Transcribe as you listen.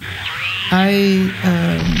I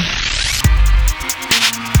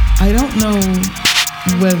don't know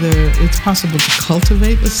whether it's possible to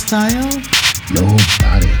cultivate a style.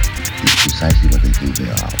 Nobody is precisely what they think they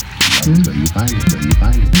are. Love is where you find it, where you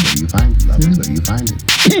find it, where you find it. Love is where you find it.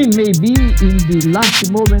 Maybe in the last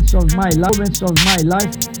moments of my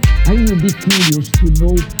life, I will be curious to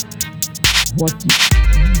know what it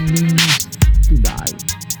means to die.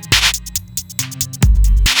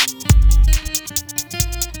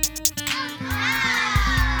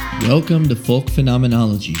 Welcome to Folk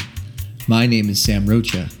Phenomenology. My name is Sam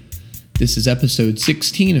Rocha. This is episode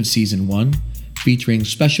 16 of season 1, featuring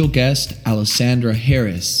special guest Alessandra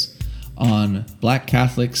Harris on Black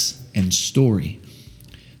Catholics and Story.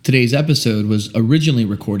 Today's episode was originally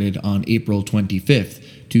recorded on April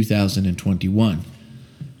 25th, 2021.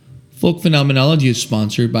 Folk Phenomenology is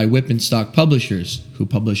sponsored by Whip and Stock Publishers, who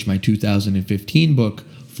published my 2015 book,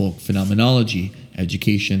 Folk Phenomenology,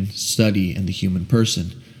 Education, Study, and the Human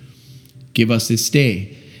Person. Give Us This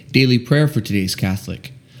Day, Daily Prayer for Today's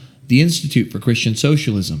Catholic. The Institute for Christian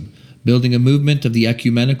Socialism, Building a Movement of the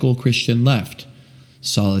Ecumenical Christian Left.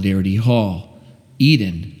 Solidarity Hall,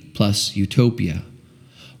 Eden plus Utopia.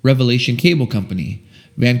 Revelation Cable Company,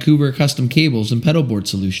 Vancouver Custom Cables and Pedalboard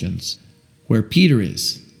Solutions. Where Peter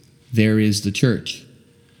is, there is the Church.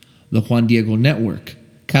 The Juan Diego Network,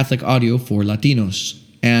 Catholic Audio for Latinos,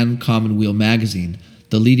 and Commonweal Magazine,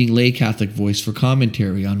 the leading lay Catholic voice for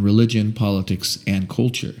commentary on religion, politics, and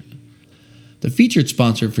culture. The featured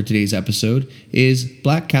sponsor for today's episode is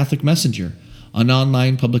Black Catholic Messenger, an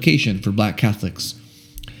online publication for Black Catholics.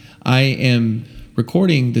 I am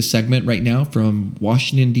recording this segment right now from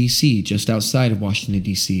Washington, D.C., just outside of Washington,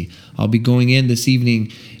 D.C. I'll be going in this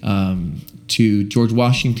evening to George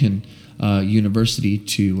Washington University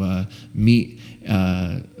to meet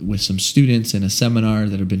with some students in a seminar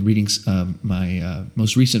that have been reading my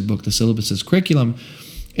most recent book, The Syllabus's Curriculum.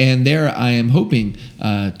 And there I am hoping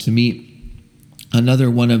to meet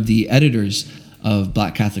another one of the editors of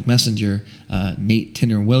Black Catholic Messenger, Nate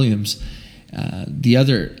Tinner Williams. The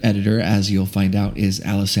other editor, as you'll find out, is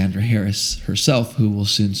Alessandra Harris herself, who we'll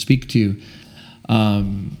soon speak to.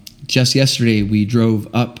 Just yesterday, we drove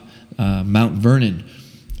up Mount Vernon,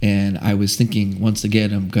 and I was thinking once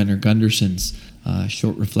again of Gunnar Gunderson's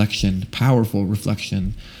short reflection, powerful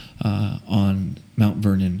reflection on Mount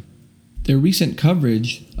Vernon. Their recent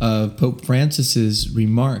coverage of Pope Francis's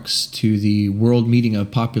remarks to the World Meeting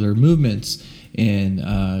of Popular Movements in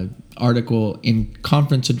article in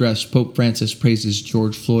Conference Address, Pope Francis praises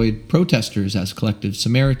George Floyd protesters as collective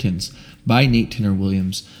Samaritans by Nate Tinner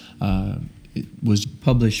Williams. It was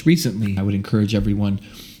published recently. I would encourage everyone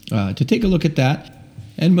to take a look at that,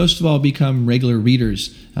 and most of all, become regular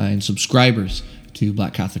readers and subscribers to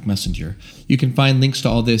Black Catholic Messenger. You can find links to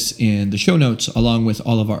all this in the show notes, along with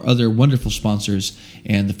all of our other wonderful sponsors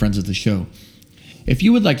and the friends of the show. If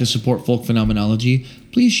you would like to support Folk Phenomenology,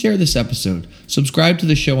 please share this episode, subscribe to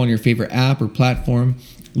the show on your favorite app or platform,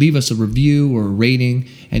 leave us a review or a rating,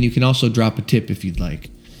 and you can also drop a tip if you'd like.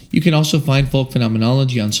 You can also find Folk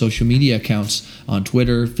Phenomenology on social media accounts on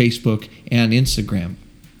Twitter, Facebook, and Instagram.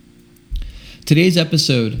 Today's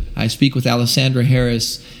episode, I speak with Alessandra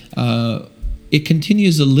Harris. It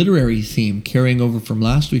continues a literary theme carrying over from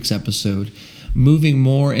last week's episode, moving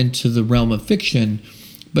more into the realm of fiction,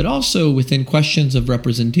 but also within questions of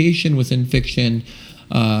representation within fiction,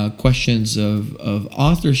 questions of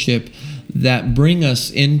authorship that bring us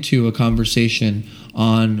into a conversation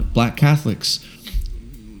on Black Catholics.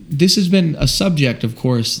 This has been a subject, of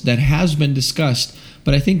course, that has been discussed,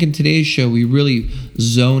 but I think in today's show we really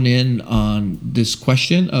zone in on this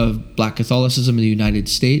question of Black Catholicism in the United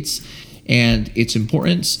States and its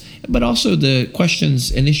importance, but also the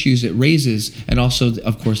questions and issues it raises, and also,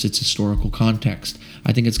 of course, its historical context.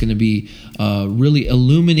 I think it's going to be a really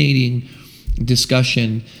illuminating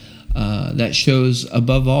discussion that shows,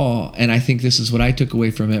 above all, and I think this is what I took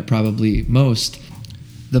away from it probably most,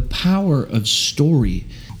 the power of story.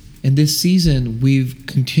 And this season, we've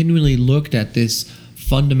continually looked at this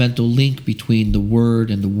fundamental link between the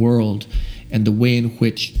Word and the world, and the way in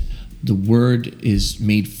which the Word is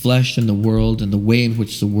made flesh in the world, and the way in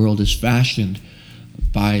which the world is fashioned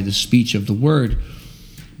by the speech of the Word.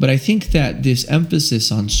 But I think that this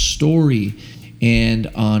emphasis on story and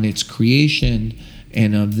on its creation,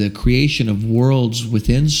 and of the creation of worlds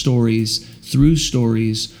within stories, through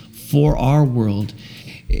stories, for our world,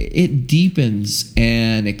 it deepens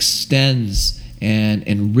and extends and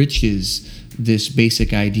enriches this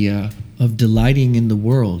basic idea of delighting in the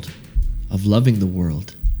world, of loving the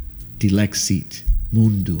world. Dilexit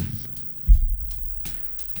mundum.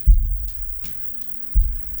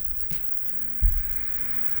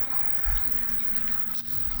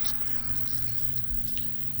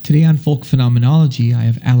 Today on Folk Phenomenology, I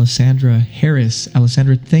have Alessandra Harris.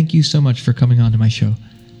 Alessandra, thank you so much for coming on to my show.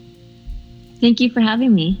 Thank you for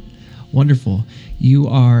having me. Wonderful. You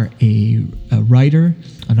are a writer,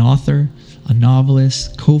 an author, a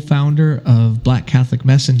novelist, co-founder of Black Catholic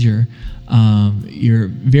Messenger. You're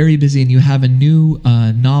very busy, and you have a new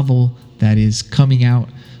novel that is coming out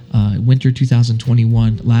winter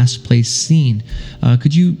 2021, Last Place Seen.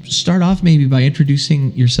 Could you start off maybe by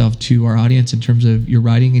introducing yourself to our audience in terms of your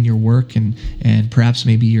writing and your work, and perhaps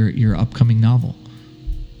maybe your upcoming novel,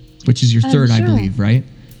 which is your third, sure. I believe, right?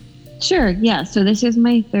 Sure, yeah. So this is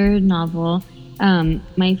my third novel.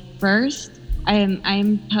 My first,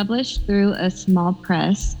 I'm published through a small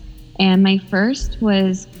press, and my first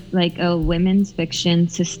was like a women's fiction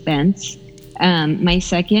suspense. My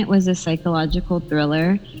second was a psychological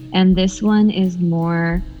thriller, and this one is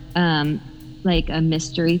more like a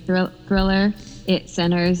mystery thriller. It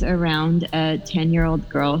centers around a 10-year-old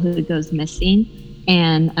girl who goes missing,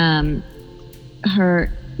 and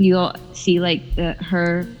you'll see like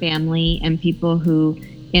her family and people who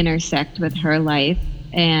intersect with her life.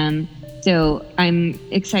 And so I'm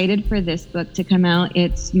excited for this book to come out.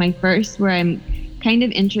 It's my first where I'm kind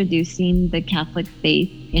of introducing the Catholic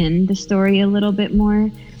faith in the story a little bit more.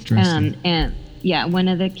 And yeah, one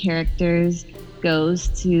of the characters goes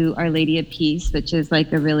to Our Lady of Peace, which is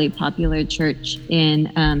like a really popular church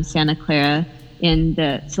in Santa Clara in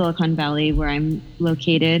the Silicon Valley where I'm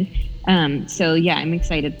located. So yeah, I'm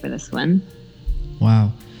excited for this one.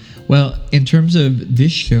 Wow. Well, in terms of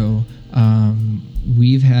this show,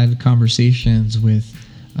 we've had conversations with,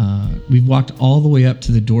 we've walked all the way up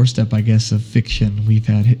to the doorstep, I guess, of fiction. We've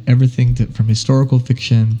had everything from historical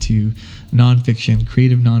fiction to nonfiction,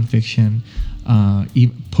 creative nonfiction,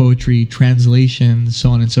 poetry, translation, so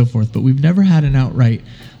on and so forth. But we've never had an outright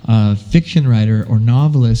fiction writer or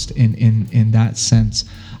novelist in that sense.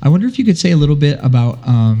 I wonder if you could say a little bit about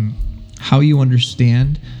how you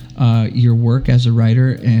understand your work as a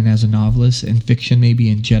writer and as a novelist, and fiction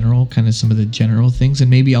maybe in general, kind of some of the general things, and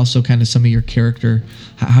maybe also kind of some of your character,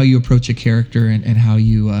 how you approach a character, and how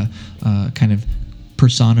you kind of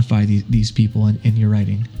personify these people in your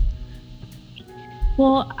writing.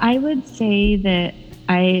 Well, I would say that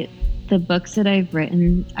the books that I've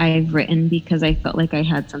written because I felt like I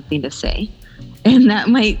had something to say. And that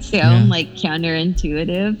might sound like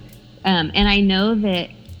counterintuitive. And I know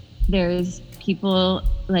that there's people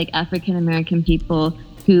like African American people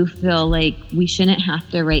who feel like we shouldn't have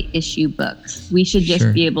to write issue books. We should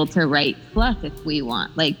just be able to write fluff if we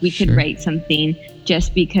want. Like we could write something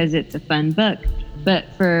just because it's a fun book. But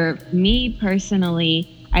for me personally,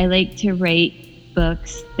 I like to write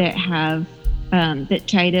books that have that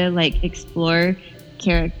try to like explore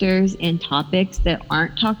characters and topics that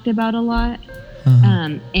aren't talked about a lot.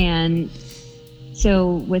 And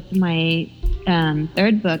so with my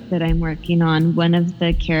third book that I'm working on, one of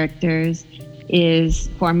the characters is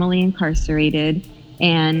formerly incarcerated,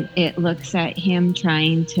 and it looks at him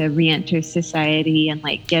trying to re-enter society and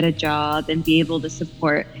like get a job and be able to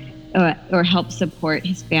support or help support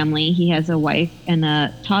his family. He has a wife and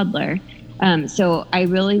a toddler. So I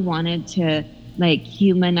really wanted to like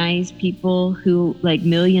humanize people who, like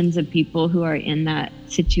millions of people who are in that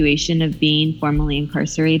situation of being formerly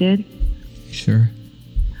incarcerated. Sure.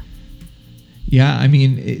 Yeah, I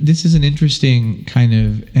mean, this is an interesting kind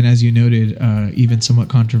of, and as you noted, even somewhat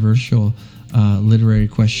controversial literary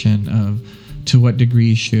question of to what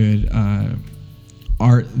degree should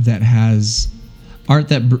art that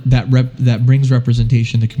brings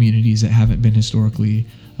representation to communities that haven't been historically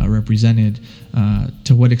represented,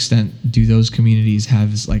 to what extent do those communities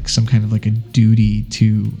have like some kind of like a duty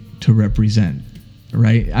to represent,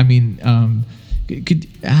 right? I mean,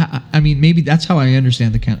 maybe that's how I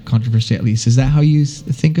understand the controversy, at least. Is that how you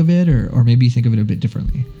think of it, or maybe you think of it a bit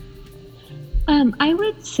differently? I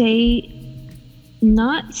would say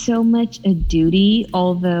not so much a duty,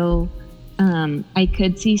 although I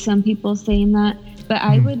could see some people saying that. But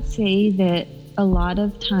I would say that a lot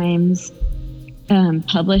of times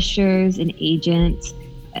publishers and agents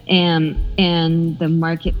and the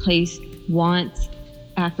marketplace wants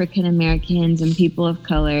African Americans and people of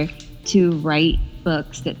color to write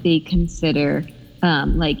books that they consider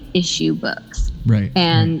like issue books. Right.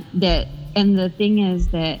 And the thing is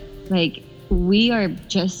that like we are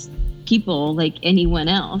just people like anyone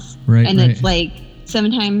else. Right. And it's like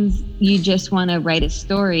sometimes you just want to write a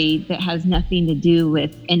story that has nothing to do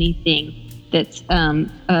with anything that's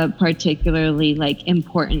a particularly like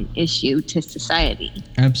important issue to society.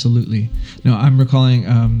 Absolutely. No, I'm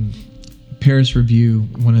recalling Paris Review,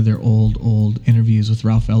 one of their old interviews with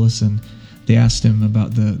Ralph Ellison. They asked him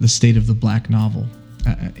about the state of the black novel,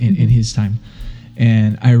 in his time.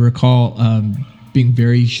 And I recall being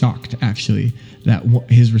very shocked, actually, that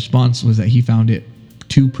his response was that he found it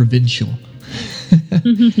too provincial.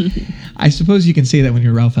 I suppose you can say that when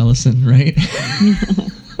you're Ralph Ellison, right?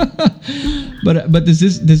 But does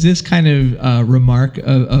this kind of remark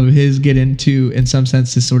of his get into, in some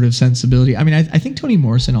sense, this sort of sensibility? I mean, I think Toni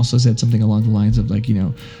Morrison also said something along the lines of like,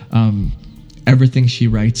 everything she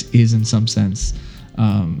writes is in some sense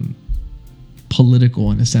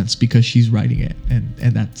political in a sense because she's writing it, and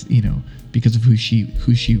that's because of who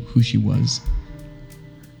she was.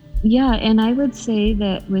 Yeah, and I would say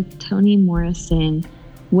that with Toni Morrison,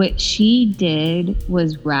 what she did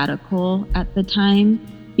was radical at the time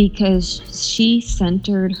because she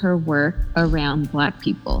centered her work around Black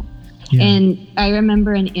people. Yeah. And I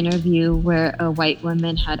remember an interview where a white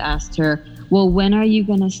woman had asked her, well, when are you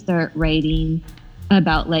going to start writing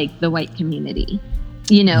about like the white community?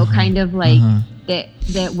 Kind of like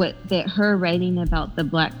that her writing about the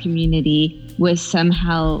Black community was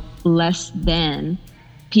somehow less than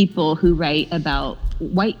people who write about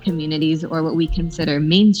white communities or what we consider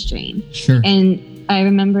mainstream. Sure. And I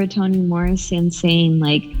remember Toni Morrison saying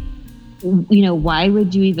like, why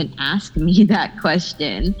would you even ask me that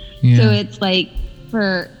question? Yeah. So it's like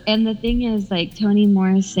and the thing is like Toni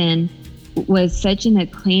Morrison was such an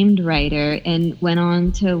acclaimed writer and went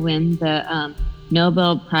on to win the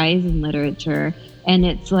Nobel Prize in Literature. And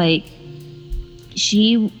it's like,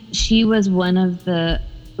 she was one of the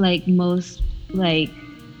like most like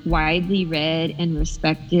widely read and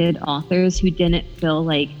respected authors who didn't feel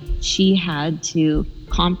like she had to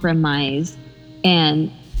compromise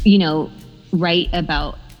and write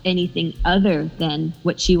about anything other than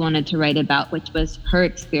what she wanted to write about, which was her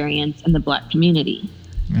experience in the Black community.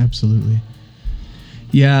 Absolutely.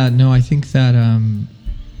 Yeah, no, I think that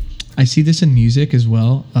I see this in music as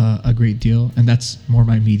well a great deal, and that's more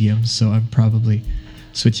my medium, so I'm probably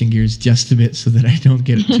switching gears just a bit so that I don't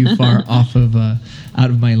get too far off of out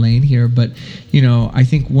of my lane here. But I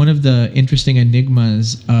think one of the interesting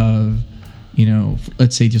enigmas of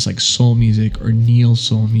let's say just like soul music or neo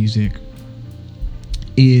soul music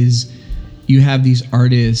is you have these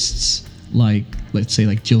artists like, let's say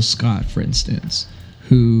like Jill Scott, for instance,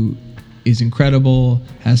 who is incredible,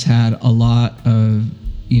 has had a lot of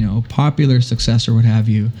popular success or what have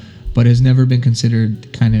you, but has never been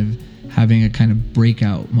considered kind of having a kind of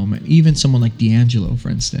breakout moment. Even someone like D'Angelo, for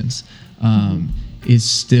instance, is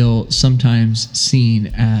still sometimes seen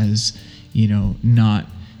as, not,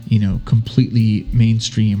 completely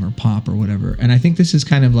mainstream or pop or whatever. And I think this is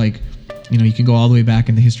kind of like, you can go all the way back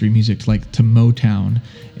in the history of music to Motown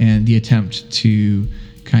and the attempt to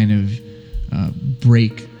kind of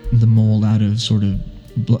break the mold out of sort of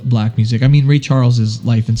Black music. I mean, Ray Charles's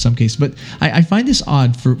life in some cases, but I find this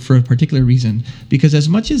odd for a particular reason, because as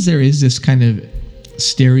much as there is this kind of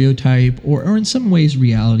stereotype or in some ways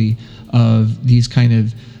reality of these kind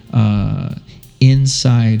of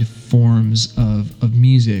inside forms of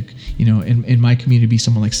music, in my community,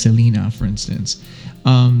 someone like Selena, for instance,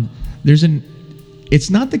 it's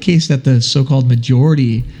not the case that the so-called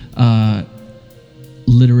majority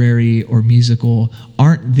literary or musical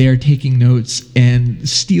aren't there taking notes and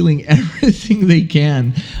stealing everything they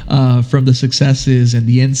can from the successes and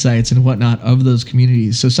the insights and whatnot of those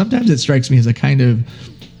communities. So sometimes it strikes me as a kind of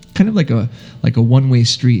like a one-way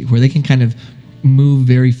street where they can kind of move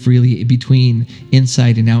very freely between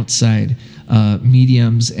inside and outside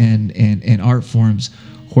mediums and art forms,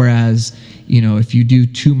 whereas if you do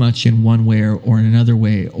too much in one way or in another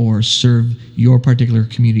way, or serve your particular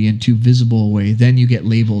community in too visible a way, then you get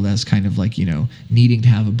labeled as kind of like, needing to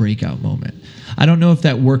have a breakout moment. I don't know if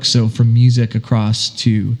that works so from music across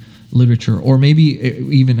to literature, or maybe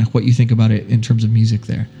even what you think about it in terms of music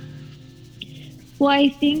there. Well, I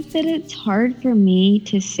think that it's hard for me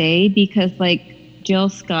to say because like Jill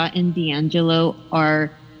Scott and D'Angelo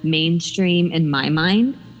are mainstream in my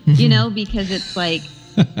mind, because it's like,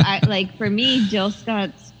 for me, Jill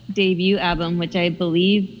Scott's debut album, which I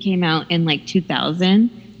believe came out in like 2000,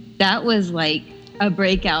 that was like a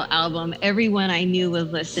breakout album. Everyone I knew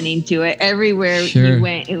was listening to it. Everywhere you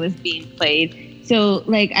went, it was being played. So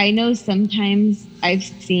like, I know sometimes I've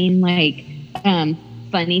seen like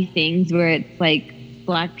funny things where it's like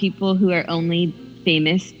Black people who are only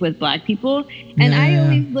famous with Black people. And I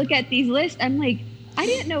always look at these lists, I'm like, I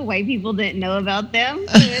didn't know white people didn't know about them.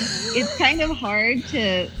 So it's kind of hard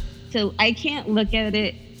so I can't look at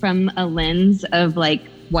it from a lens of like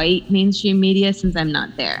white mainstream media since I'm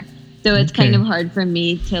not there. So it's kind of hard for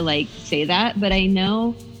me to like say that. But I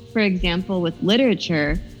know, for example, with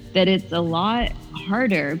literature, that it's a lot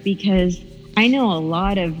harder because I know a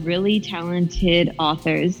lot of really talented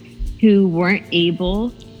authors who weren't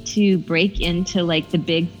able to break into like the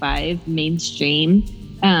big five mainstream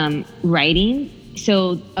writing.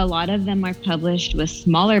 So a lot of them are published with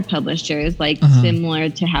smaller publishers, like similar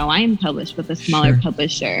to how I'm published with a smaller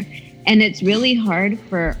publisher. And it's really hard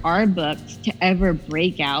for our books to ever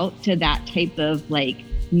break out to that type of like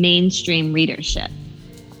mainstream readership.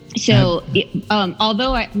 So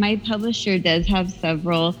although my publisher does have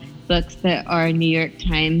several books that are New York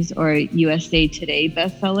Times or USA Today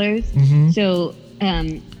bestsellers, so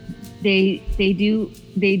they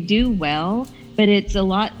do well, but it's a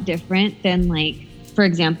lot different than like, for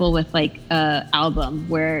example, with like a album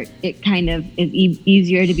where it kind of is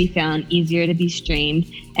easier to be found, easier to be streamed.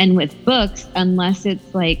 And with books, unless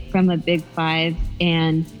it's like from a big five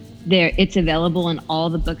and it's available in all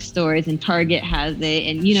the bookstores and Target has it,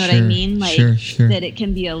 and you know what I mean? Like that it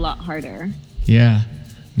can be a lot harder. Yeah.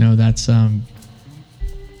 No, that's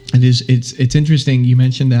it's interesting you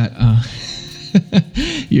mentioned that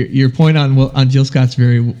your point on Jill Scott's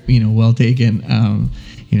very well taken.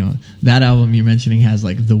 That album you're mentioning has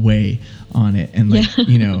like The Way on it, and like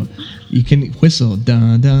you can whistle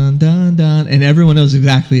dun dun dun dun, and everyone knows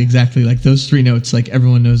exactly like those three notes, like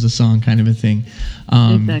everyone knows the song, kind of a thing.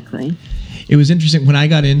 Exactly. It was interesting when I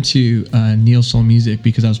got into neo soul music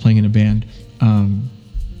because I was playing in a band.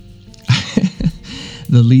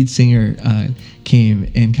 The lead singer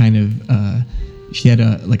came and kind of she had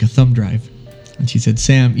a thumb drive, and she said,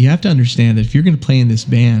 "Sam, you have to understand that if you're going to play in this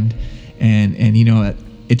band," and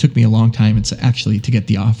it took me a long time to get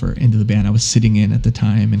the offer into the band. I was sitting in at the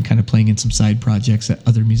time and kind of playing in some side projects that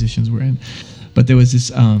other musicians were in. But there was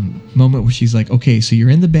this moment where she's like, "Okay, so you're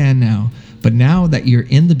in the band now, but now that you're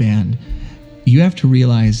in the band, you have to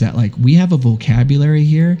realize that like we have a vocabulary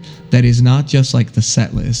here that is not just like the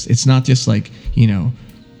set list. It's not just like,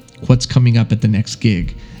 what's coming up at the next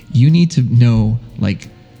gig. You need to know like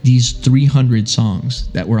these 300 songs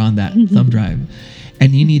that were on that thumb drive.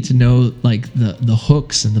 And you need to know like the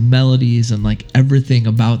hooks and the melodies and like everything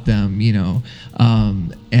about them, and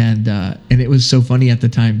it was so funny at the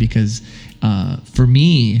time because for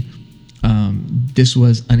me, this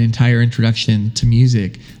was an entire introduction to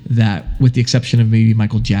music that, with the exception of maybe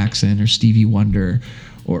Michael Jackson or Stevie Wonder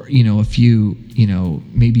or, a few,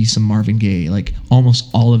 maybe some Marvin Gaye, like almost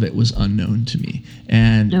all of it was unknown to me.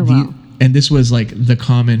 And and this was like the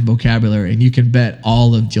common vocabulary, and you can bet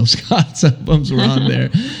all of Jill Scott's albums were on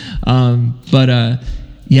there.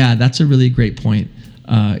 Yeah, that's a really great point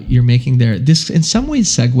you're making there. This in some ways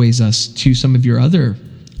segues us to some of your other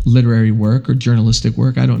literary work or journalistic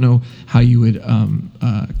work. I don't know how you would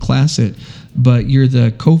class it, but you're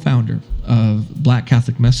the co-founder of Black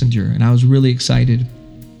Catholic Messenger, and I was really excited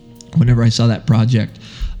whenever I saw that project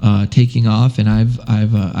taking off, and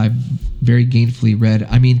I've very gainfully read.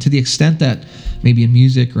 I mean, to the extent that maybe in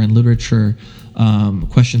music or in literature,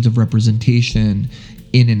 questions of representation,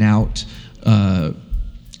 in and out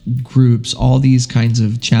groups, all these kinds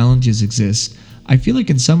of challenges exist. I feel like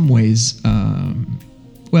in some ways, I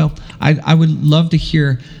would love to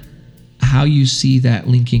hear how you see that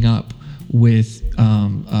linking up with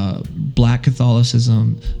Black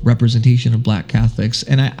Catholicism, representation of Black Catholics,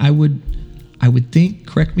 and I would think,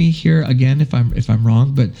 correct me here again if I'm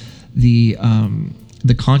wrong, but the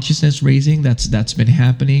consciousness raising that's been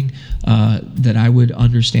happening, that I would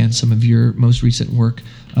understand some of your most recent work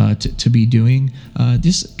to be doing.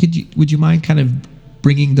 Would you mind kind of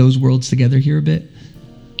bringing those worlds together here a bit?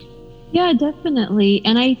 Yeah, definitely.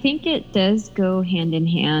 And I think it does go hand in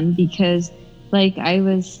hand because, like I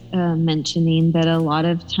was mentioning, that a lot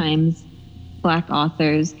of times Black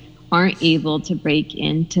authors aren't able to break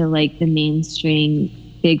into like the mainstream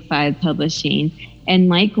big five publishing. And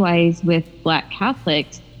likewise with Black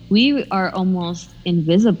Catholics, we are almost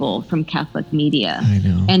invisible from Catholic media. I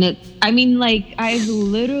know. And I've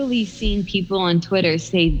literally seen people on Twitter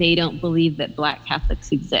say they don't believe that Black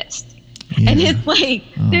Catholics exist. Yeah. And it's like,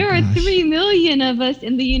 there are 3 million of us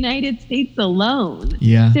in the United States alone.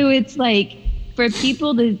 Yeah. So it's like, for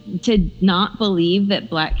people to not believe that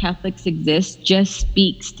Black Catholics exist just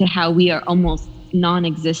speaks to how we are almost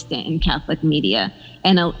non-existent in Catholic media.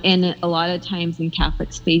 And a lot of times in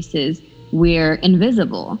Catholic spaces, we're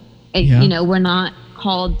invisible. Yeah. We're not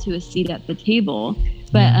called to a seat at the table.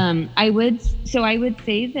 But I would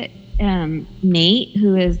say that Nate,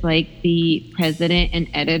 who is like the president and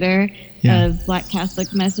editor of Black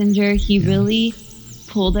Catholic Messenger, he really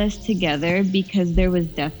pulled us together because there was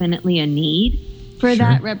definitely a need for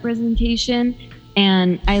that representation.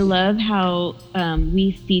 And I love how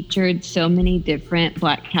we featured so many different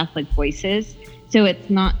Black Catholic voices. So it's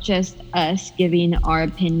not just us giving our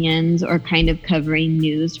opinions or kind of covering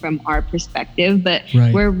news from our perspective, but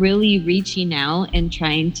Right. we're really reaching out and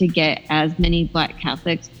trying to get as many Black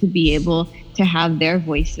Catholics to be able to have their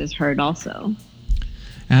voices heard also.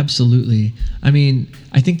 Absolutely. I mean,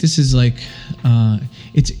 I think this is like,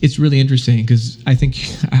 it's really interesting because I think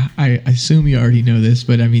I assume you already know this,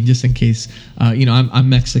 but I mean, just in case, I'm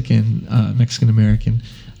Mexican, Mexican American,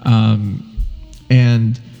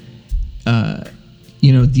 and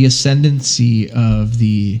the ascendancy of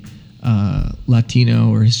the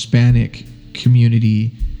Latino or Hispanic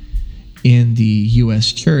community in the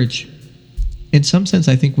U.S. church, in some sense,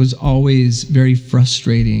 I think was always very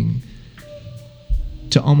frustrating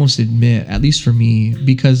to almost admit, at least for me,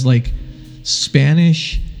 because like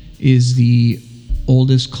Spanish is the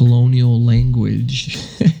oldest colonial language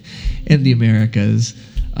in the Americas.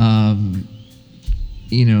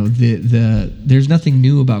 There's nothing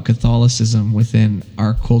new about Catholicism within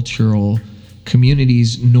our cultural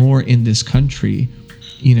communities, nor in this country.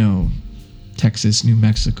 Texas, New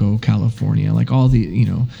Mexico, California, like all the,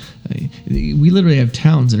 we literally have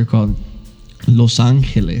towns that are called Los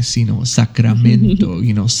Angeles,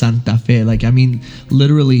 Sacramento, Santa Fe. Like, I mean,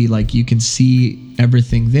 literally, like you can see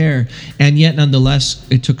everything there. And yet, nonetheless,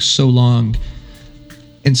 it took so long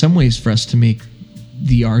in some ways for us to make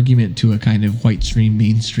the argument to a kind of white stream,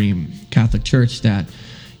 mainstream Catholic Church that,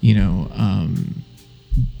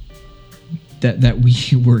 that we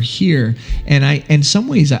were here. And in some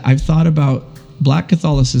ways, I've thought about Black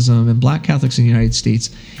Catholicism and Black Catholics in the United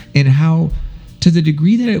States and how, to the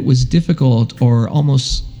degree that it was difficult or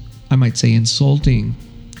almost, I might say, insulting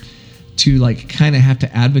to like kind of have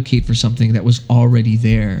to advocate for something that was already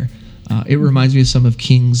there. It reminds me of some of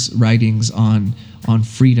King's writings on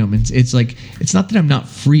freedom. And it's like, it's not that I'm not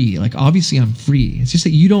free. Like, obviously I'm free. It's just that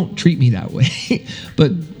you don't treat me that way.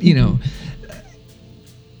 But,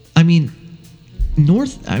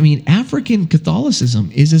 African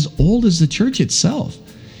Catholicism is as old as the church itself.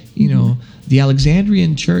 The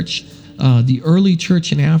Alexandrian church, the early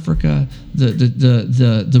church in Africa,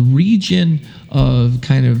 the region of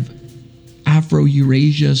kind of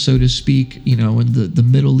Afro-Eurasia, so to speak, and the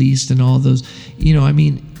Middle East and all those,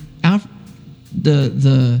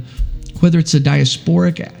 whether it's a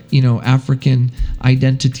diasporic, African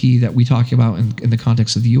identity that we talk about in the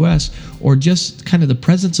context of the U.S., or just kind of the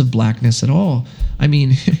presence of Blackness at all. I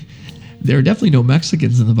mean, there are definitely no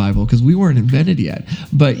Mexicans in the Bible because we weren't invented yet.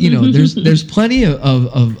 But there's plenty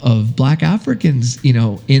of Black Africans,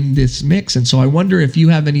 in this mix. And so I wonder if you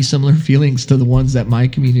have any similar feelings to the ones that my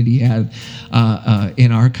community had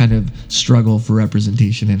in our kind of struggle for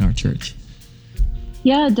representation in our church.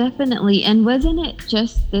 Yeah, definitely. And wasn't it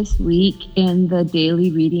just this week in the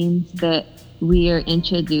daily readings that we are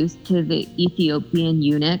introduced to the Ethiopian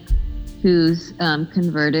eunuch who's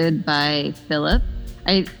converted by Philip?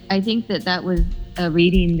 I think that was a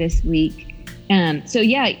reading this week. So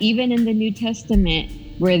yeah, even in the New Testament,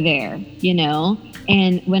 we're there,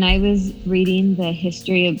 And when I was reading the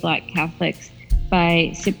History of Black Catholics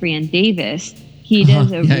by Cyprian Davis, he does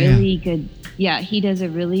he does a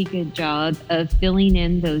really good job of filling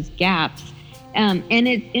in those gaps. And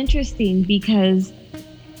it's interesting because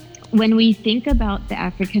when we think about the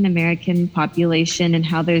African American population and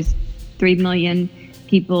how there's 3 million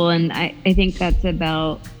people, and I think that's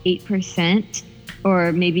about 8%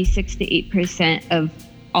 or maybe 6 to 8% of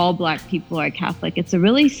all Black people are Catholic. It's a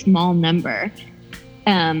really small number.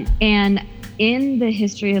 And in the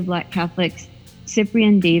History of Black Catholics,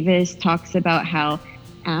 Cyprian Davis talks about how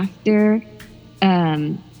after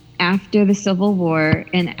the Civil War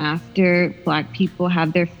and after Black people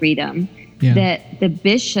have their freedom, that the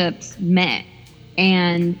bishops met,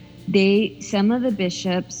 and some of the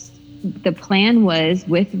bishops, the plan was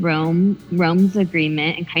with Rome's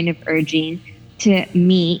agreement and kind of urging to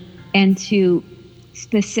meet and to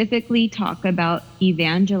specifically talk about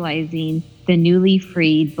evangelizing the newly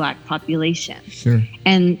freed Black population. Sure.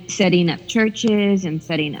 And setting up churches and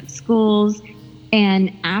setting up schools.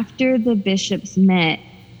 And after the bishops met,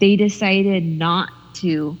 they decided not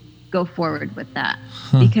to go forward with that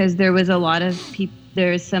because there was a lot of people,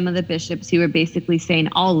 there's some of the bishops who were basically saying,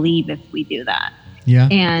 I'll leave if we do that. Yeah.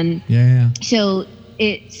 And so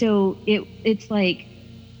it's like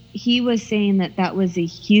he was saying that was a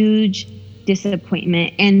huge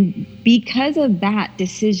disappointment. And because of that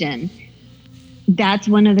decision, that's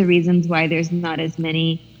one of the reasons why there's not as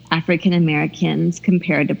many African Americans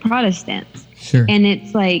compared to Protestants. Sure. And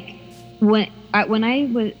it's like when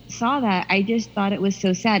I saw that, I just thought it was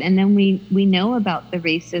so sad. And then we know about the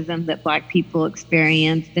racism that Black people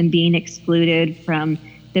experienced and being excluded from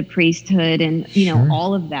the priesthood and, you know, Sure.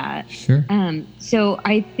 all of that. Sure. So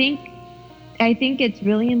I think it's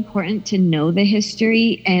really important to know the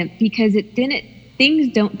history, and because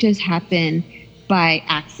things don't just happen by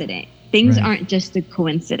accident. Things Right. aren't just a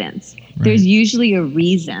coincidence. Right. There's usually a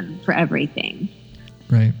reason for everything.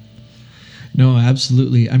 Right. No,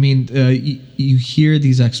 absolutely. I mean, you hear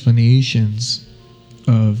these explanations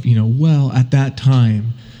of, you know, well, at that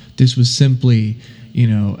time, this was simply, you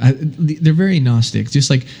know, they're very Gnostic. Just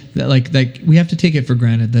like we have to take it for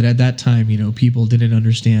granted that at that time, you know, people didn't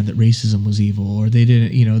understand that racism was evil, or they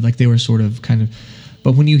didn't, you know, like they were sort of kind of.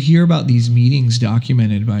 But when you hear about these meetings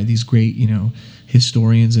documented by these great, you know,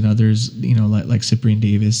 historians and others, you know, like Cyprian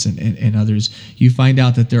Davis and others, you find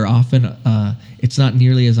out that they're often, it's not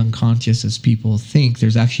nearly as unconscious as people think.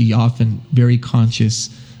 There's actually often very conscious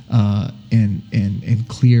and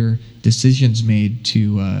clear decisions made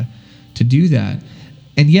to do that.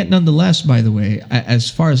 And yet, nonetheless, by the way, as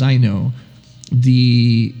far as I know,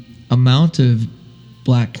 the amount of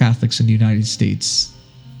Black Catholics in the United States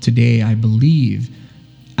today, I believe,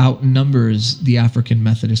 outnumbers the African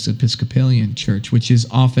Methodist Episcopalian Church, which is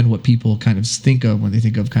often what people kind of think of when they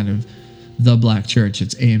think of kind of the Black Church.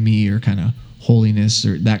 It's AME or kind of holiness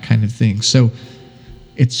or that kind of thing. So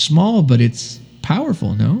it's small, but it's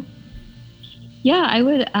powerful, no? Yeah, I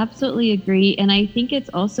would absolutely agree. And I think it's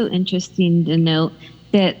also interesting to note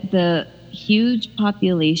that the huge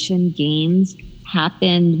population gains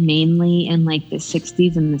happened mainly in like the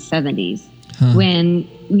 60s and the 70s. When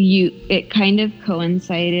it kind of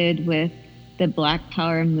coincided with the Black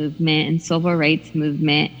Power movement and civil rights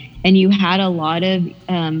movement, and you had a lot of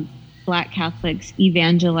Black Catholics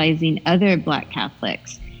evangelizing other Black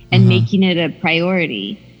Catholics and making it a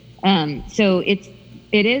priority. So it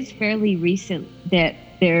is fairly recent that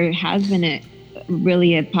there has been a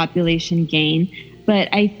population gain, but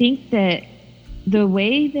I think that the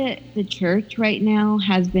way that the church right now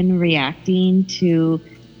has been reacting to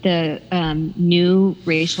the new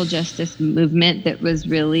racial justice movement that was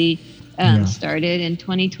really started in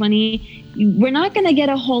 2020, we're not going to get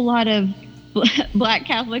a whole lot of Black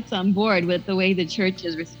Catholics on board with the way the church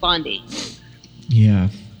is responding. Yeah,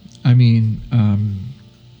 I mean,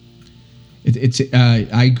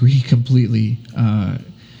 I agree completely.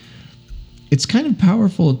 It's kind of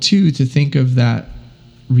powerful too to think of that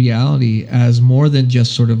reality as more than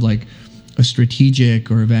just sort of like a strategic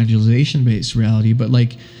or evangelization based reality, but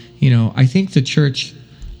like, you know, I think the church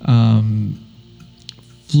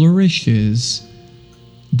flourishes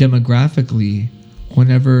demographically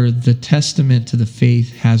whenever the testament to the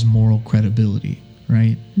faith has moral credibility,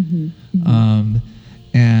 right?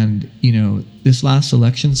 And, you know, this last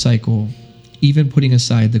election cycle, even putting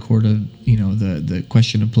aside the court of, you know, the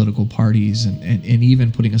question of political parties and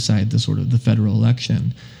even putting aside the sort of the federal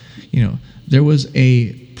election, you know, there was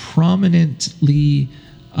a prominently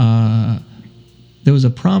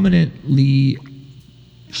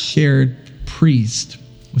shared priest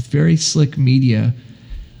with very slick media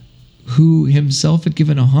who himself had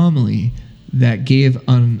given a homily that gave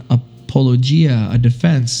an apologia, a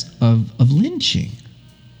defense of lynching.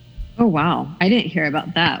 Oh, wow. I didn't hear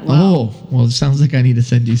about that. Wow. Oh, well, it sounds like I need to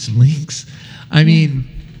send you some links. I mean,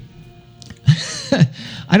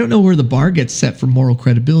 I don't know where the bar gets set for moral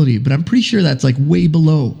credibility, but I'm pretty sure that's like way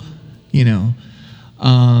below, you know.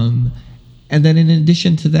 And then in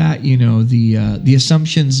addition to that, you know, the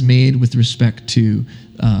assumptions made with respect to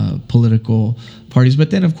political parties, but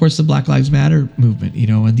then of course the Black Lives Matter movement, you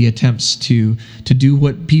know, and the attempts to do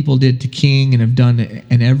what people did to King and have done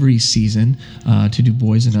in every season to Du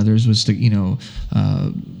Bois and others was to, you know,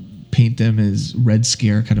 paint them as Red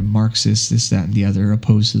Scare, kind of Marxist, this, that, and the other,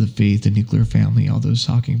 opposed to the faith, the nuclear family, all those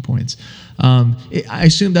talking points. I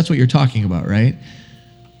assume that's what you're talking about, right?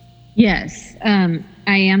 Yes, I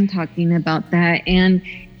am talking about that. And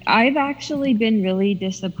I've actually been really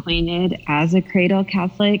disappointed as a cradle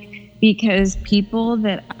Catholic because people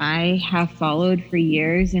that I have followed for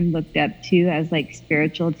years and looked up to as like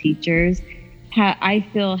spiritual teachers, I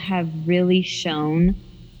feel have really shown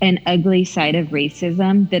an ugly side of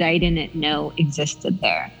racism that I didn't know existed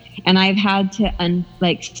there. And I've had to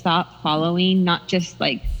stop following, not just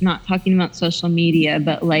like not talking about social media,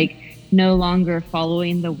 but like no longer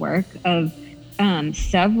following the work of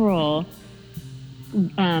several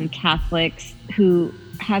Catholics who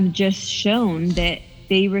have just shown that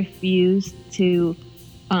they refuse to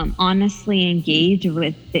honestly engage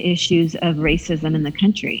with the issues of racism in the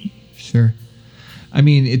country. Sure. I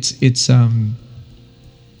mean, it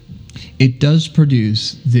does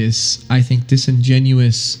produce this, I think,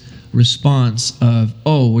 disingenuous response of,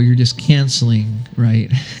 oh, well, you're just canceling,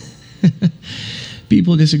 right?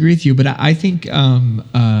 people disagree with you, but I think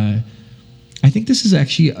this is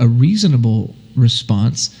actually a reasonable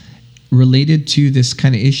response related to this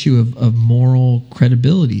kind of issue of moral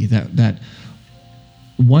credibility, that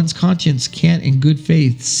one's conscience can't in good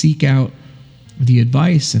faith seek out the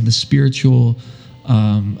advice and the spiritual,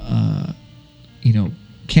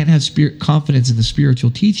 can't have confidence in the spiritual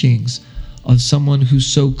teachings of someone who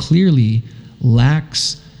so clearly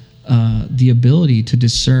lacks the ability to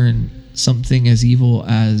discern something as evil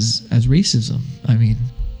as racism. I mean,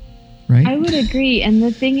 right? I would agree. And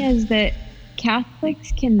the thing is that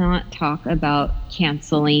Catholics cannot talk about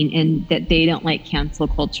canceling and that they don't like cancel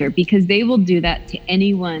culture, because they will do that to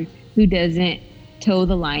anyone who doesn't toe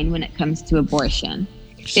the line when it comes to abortion.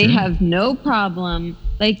 Sure. They have no problem,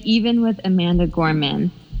 like even with Amanda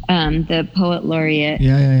Gorman, the poet laureate,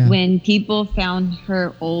 when people found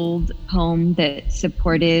her old poem that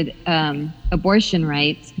supported abortion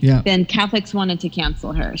rights, then Catholics wanted to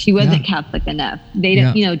cancel her. She wasn't Catholic enough. They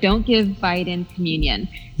don't give Biden communion.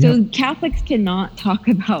 So Catholics cannot talk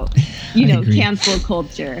about, cancel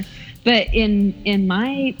culture. But in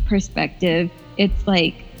my perspective, it's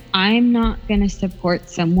like, I'm not going to support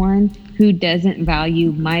someone who doesn't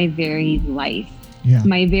value my very life.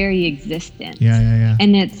 My very existence.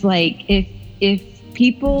 And it's like, if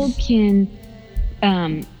people can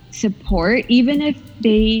support, even if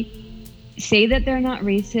they say that they're not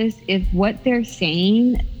racist, if what they're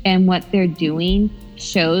saying and what they're doing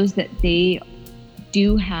shows that they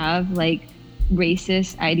do have like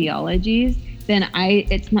racist ideologies, then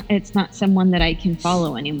it's not someone that I can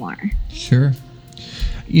follow anymore. Sure.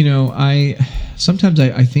 I sometimes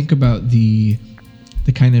think about the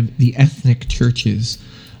kind of the ethnic churches.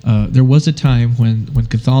 There was a time when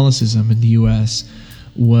Catholicism in the U.S.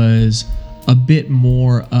 was a bit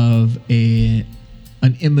more of an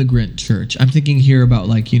immigrant church. I'm thinking here about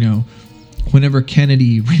whenever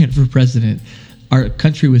Kennedy ran for president, our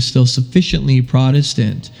country was still sufficiently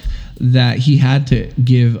Protestant that he had to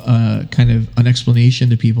give a kind of an explanation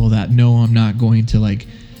to people that, no, I'm not going to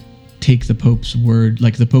take the Pope's word.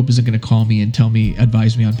 Like, the Pope isn't going to call me and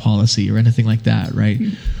advise me on policy or anything like that, right?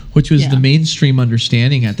 Which was the mainstream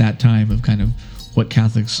understanding at that time of kind of what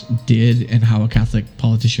Catholics did and how a Catholic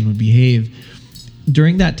politician would behave.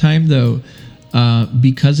 During that time, though,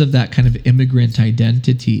 because of that kind of immigrant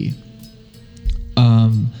identity,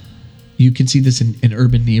 you can see this in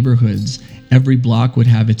urban neighborhoods. Every block would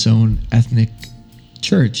have its own ethnic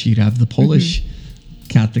church. You'd have the Polish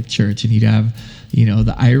Catholic Church, and you'd have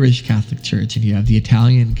the Irish Catholic Church, and you have the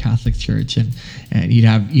Italian Catholic Church, and you'd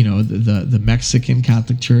have the Mexican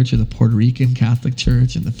Catholic Church, or the Puerto Rican Catholic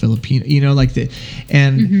Church, and the Filipino,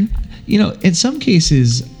 in some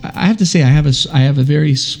cases, I have to say I have a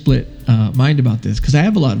very split mind about this, because I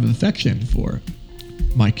have a lot of affection for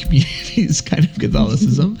my community's kind of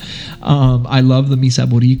Catholicism. I love the Misa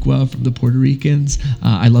Boricua from the Puerto Ricans.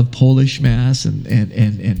 I love Polish Mass and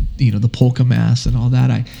the polka Mass and all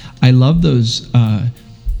that. I love those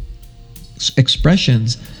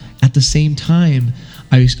expressions. At the same time,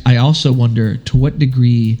 I also wonder to what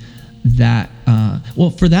degree that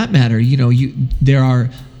for that matter, there are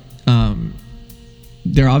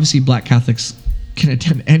obviously Black Catholics can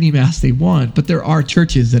attend any Mass they want, but there are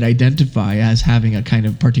churches that identify as having a kind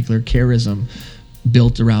of particular charism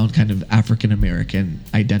built around kind of African American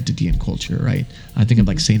identity and culture, right? I think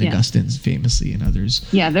of St. Augustine's famously, and others.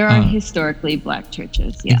 Yeah, there are historically Black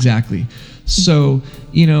churches. Yeah. Exactly. So,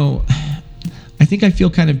 I think I feel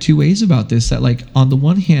kind of two ways about this, that on the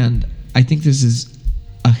one hand, I think this is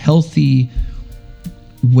a healthy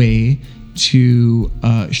way to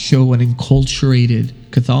show an enculturated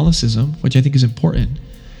Catholicism, which I think is important.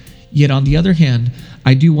 Yet on the other hand,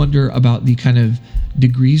 I do wonder about the kind of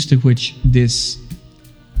degrees to which this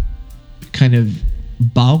kind of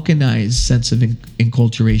balkanized sense of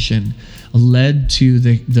enculturation led to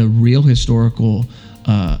the real historical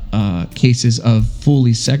cases of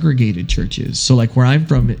fully segregated churches. So where I'm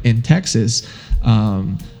from in Texas,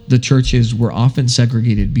 the churches were often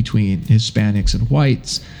segregated between Hispanics and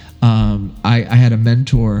whites. I had a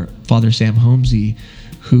mentor, Father Sam Holmesy,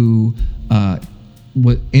 who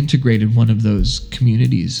integrated one of those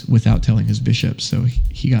communities without telling his bishop, so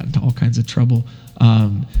he got into all kinds of trouble.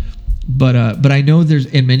 But I know there's,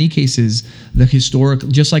 in many cases,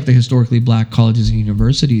 just like the historically Black colleges and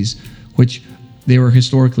universities, which they were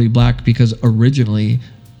historically Black because originally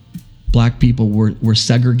Black people were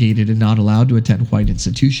segregated and not allowed to attend white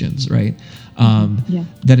institutions, right?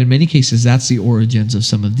 That in many cases, that's the origins of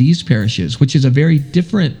some of these parishes, which is a very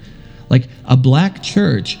different, a Black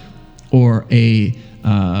church or a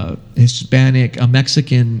Hispanic, a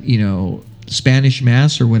Mexican, Spanish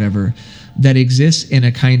Mass or whatever. that exists in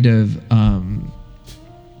a kind of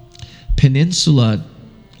peninsula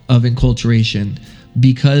of enculturation,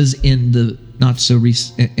 because in the not so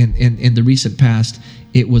recent in the recent past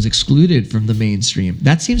it was excluded from the mainstream.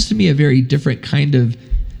 That seems to me a very different kind of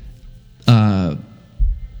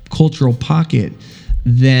cultural pocket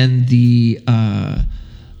than the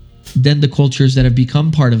cultures that have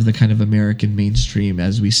become part of the kind of American mainstream,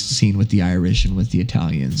 as we've seen with the Irish and with the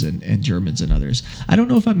Italians and Germans and others. I don't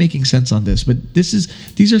know if I'm making sense on this, but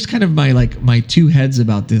these are kind of my two heads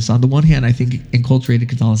about this. On the one hand, I think enculturated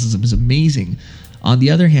Catholicism is amazing. On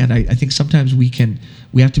the other hand, I think sometimes we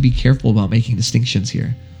have to be careful about making distinctions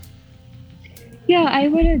here. Yeah, I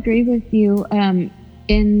would agree with you.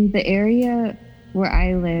 In the area where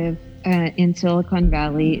I live, in Silicon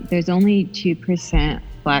Valley, there's only 2%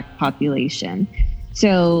 Black population.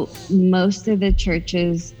 So most of the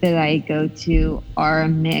churches that I go to are a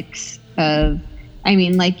mix of, I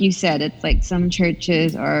mean, like you said, it's like some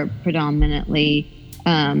churches are predominantly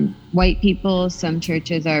white people, some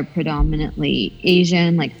churches are predominantly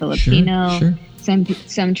Asian, like Filipino. Sure.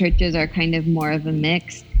 Some churches are kind of more of a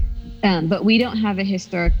mix. But we don't have a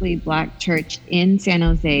historically Black church in San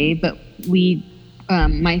Jose, but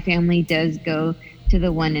my family does go to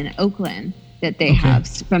the one in Oakland that they have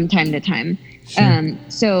from time to time.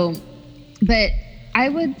 Sure. But I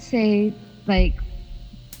would say, like,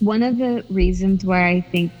 one of the reasons why I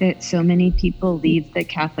think that so many people leave the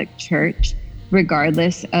Catholic Church,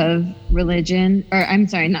 regardless of religion, or I'm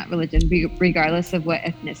sorry, not religion, regardless of what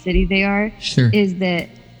ethnicity they are, is that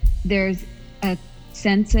there's a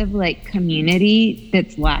sense of like community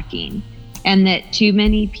that's lacking, and that too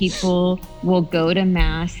many people will go to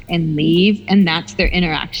mass and leave, and that's their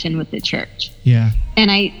interaction with the church. Yeah. And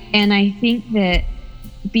I think that,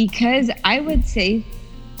 because I would say,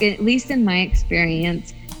 at least in my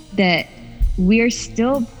experience, that we're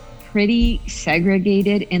still pretty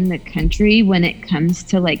segregated in the country when it comes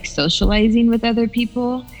to like socializing with other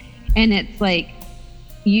people. And it's like,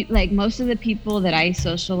 most of the people that I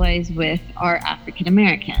socialize with are African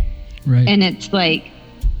American. Right. And it's like,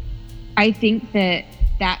 I think that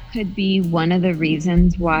could be one of the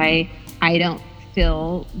reasons why I don't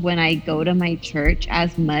feel, when I go to my church,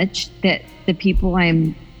 as much that the people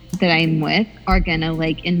I'm with are gonna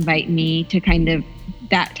like invite me to kind of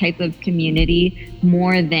that type of community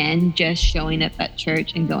more than just showing up at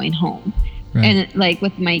church and going home. Right. And like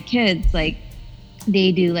with my kids, like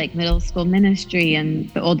they do like middle school ministry, and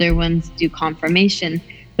the older ones do confirmation,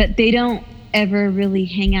 but they don't ever really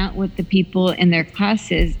hang out with the people in their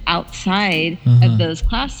classes outside of those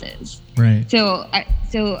classes. Right. So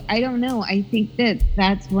I don't know. I think that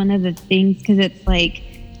that's one of the things, because it's like,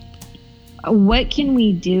 what can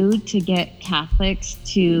we do to get Catholics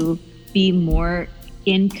to be more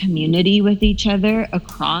in community with each other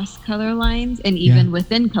across color lines and even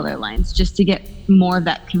within color lines, just to get more of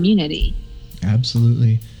that community?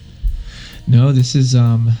 Absolutely. No, this is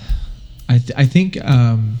I think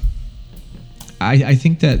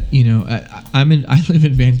that, you know, I live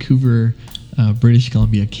in Vancouver, British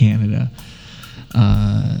Columbia, Canada.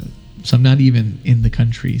 So I'm not even in the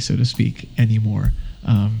country, so to speak, anymore.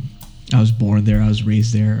 I was born there. I was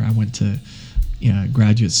raised there. I went to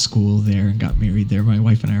graduate school there and got married there. My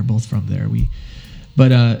wife and I are both from there.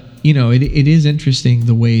 You know, it is interesting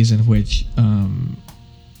the ways in which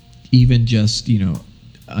even just, you know,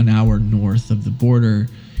 an hour north of the border,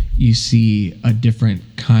 you see a different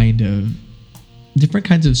kinds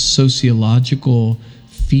of sociological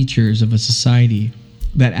features of a society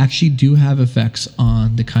that actually do have effects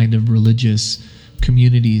on the kind of religious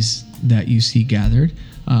communities that you see gathered.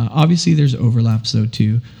 Obviously, there's overlaps though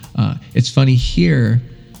too. It's funny here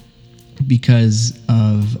because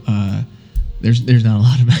of there's not a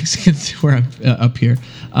lot of Mexicans where I'm up here,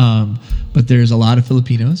 but there's a lot of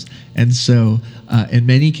Filipinos, and so in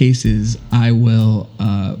many cases I will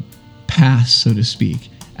pass, so to speak,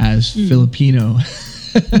 as Filipino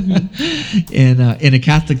in a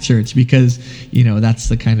Catholic church, because you know that's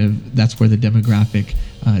where the demographic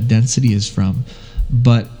density is from.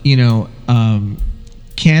 But you know,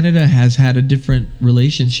 Canada has had a different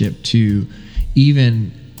relationship to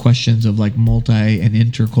even questions of like multi and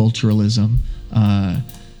interculturalism.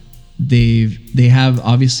 They have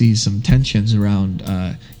obviously some tensions around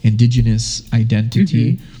indigenous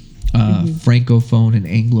identity. Francophone and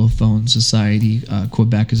Anglophone society.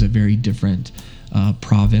 Quebec is a very different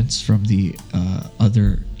province from the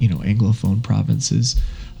other, you know, Anglophone provinces.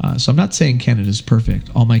 So I'm not saying Canada's perfect.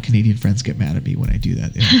 All my Canadian friends get mad at me when I do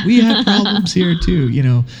that. Like, we have problems here too, you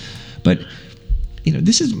know. But you know,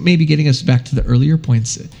 this is maybe getting us back to the earlier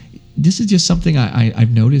points. This is just something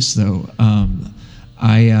I've noticed though.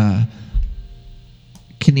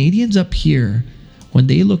 Canadians up here, when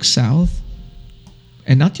they look south,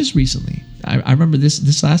 and not just recently, I remember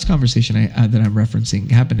this last conversation that I'm referencing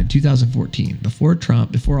happened in 2014, before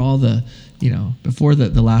Trump, before all the, before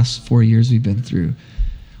the last 4 years we've been through.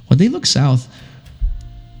 When they look south,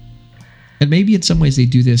 and maybe in some ways they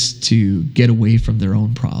do this to get away from their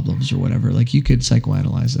own problems or whatever, like you could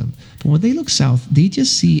psychoanalyze them. But when they look south, they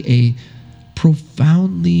just see a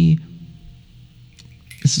profoundly,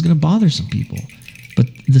 this is going to bother some people, but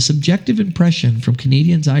the subjective impression from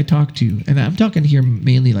Canadians I talk to, and I'm talking here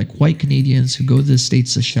mainly like white Canadians who go to the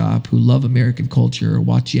States to shop, who love American culture,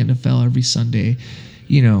 watch the NFL every Sunday,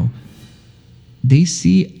 they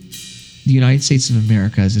see the United States of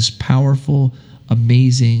America as this powerful,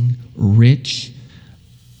 amazing, rich,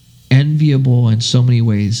 enviable in so many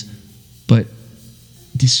ways, but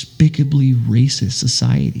despicably racist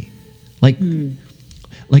society. Like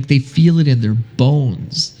they feel it in their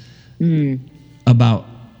bones about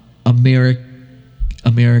American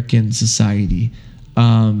society.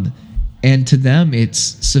 And to them, it's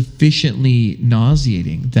sufficiently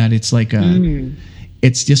nauseating that it's like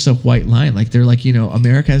it's just a white line. Like they're like,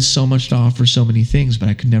 America has so much to offer, so many things, but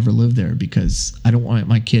I could never live there because I don't want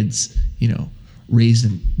my kids, raised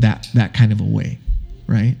in that kind of a way,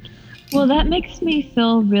 right? Well, that makes me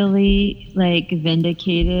feel really like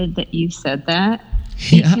vindicated that you said that.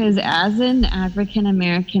 Because as an African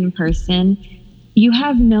American person, you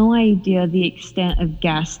have no idea the extent of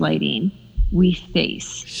gaslighting we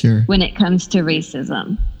face when it comes to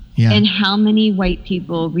racism. Yeah. And how many white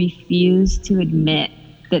people refuse to admit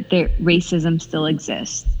that their racism still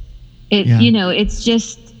exists. It's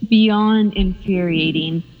just beyond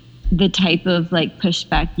infuriating the type of like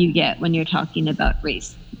pushback you get when you're talking about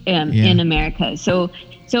race in America. So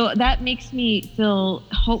that makes me feel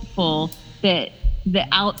hopeful that the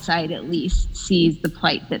outside at least sees the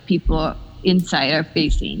plight that people inside are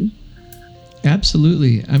facing.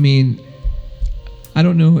 Absolutely. I mean, I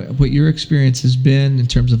don't know what your experience has been in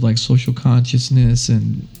terms of like social consciousness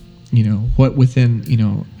and, what within,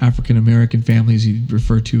 African American families you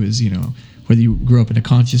refer to as, whether you grew up in a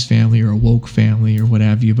conscious family or a woke family or what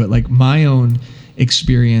have you. But like my own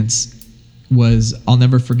experience was, I'll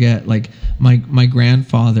never forget, like my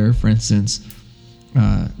grandfather, for instance,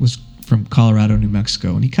 was from Colorado, New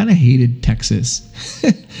Mexico, and he kind of hated Texas,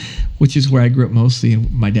 which is where I grew up mostly.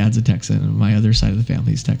 And my dad's a Texan, and my other side of the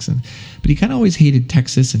family is Texan. But he kind of always hated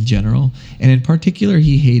Texas in general, and in particular,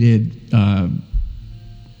 he hated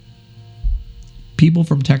people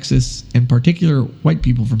from Texas, in particular white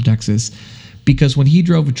people from Texas, because when he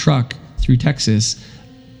drove a truck through Texas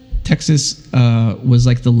was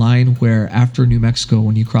like the line where after New Mexico,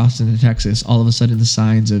 when you crossed into Texas, all of a sudden the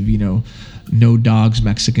signs of, no dogs,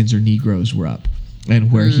 Mexicans, or Negroes were up,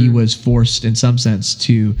 and where he was forced in some sense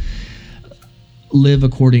to live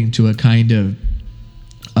according to a kind of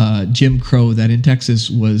Jim Crow that in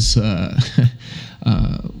Texas was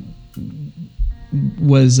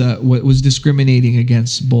discriminating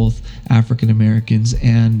against both African Americans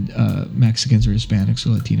and Mexicans or Hispanics or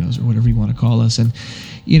Latinos or whatever you want to call us. And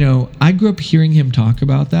I grew up hearing him talk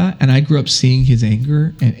about that, and I grew up seeing his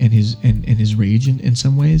anger and his rage in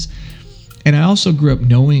some ways. And I also grew up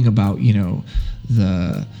knowing about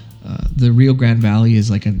the Rio Grande Valley is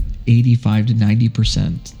like an 85 to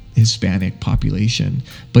 90% Hispanic population,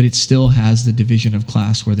 but it still has the division of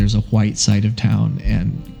class where there's a white side of town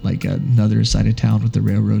and like another side of town with the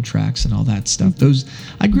railroad tracks and all that stuff.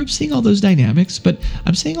 I grew up seeing all those dynamics, but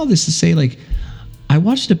I'm saying all this to say, like, I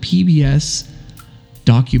watched a PBS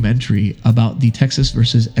documentary about the Texas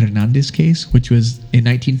versus Hernandez case, which was in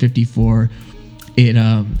 1954.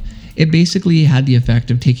 It basically had the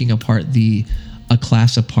effect of taking apart a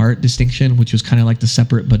class apart distinction, which was kind of like the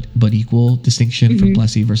separate but equal distinction from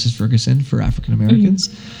Plessy versus Ferguson for African Americans.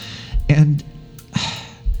 And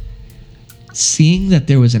seeing that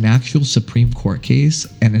there was an actual Supreme Court case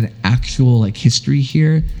and an actual like history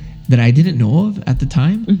here that I didn't know of at the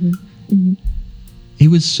time, it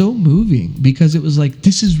was so moving because it was like,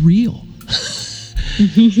 this is real.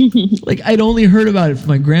 Like I'd only heard about it from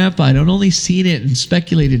my grandpa. I'd only seen it and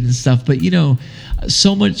speculated and stuff. But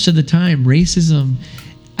so much of the time, racism,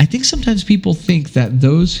 I think sometimes people think that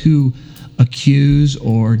those who accuse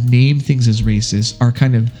or name things as racist are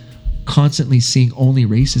kind of constantly seeing only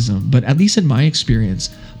racism. But at least in my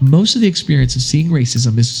experience, most of the experience of seeing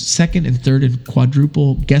racism is second and third and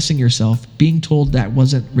quadruple guessing yourself, being told that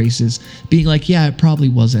wasn't racist, being like, yeah, it probably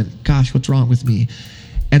wasn't. Gosh, what's wrong with me?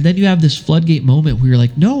 And then you have this floodgate moment where you're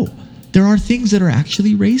like, no, there are things that are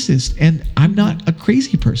actually racist, and I'm not a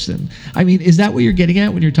crazy person. I mean, is that what you're getting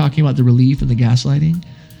at when you're talking about the relief and the gaslighting?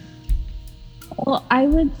 Well, I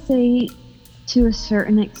would say to a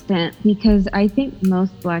certain extent, because I think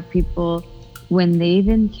most Black people, when they've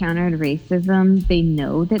encountered racism, they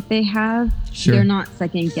know that they have. Sure. They're not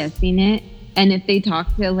second guessing it. And if they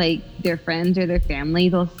talk to like their friends or their family,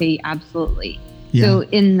 they'll say absolutely. Yeah. So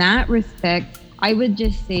in that respect, I would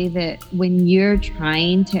just say that when you're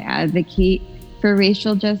trying to advocate for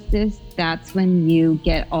racial justice, that's when you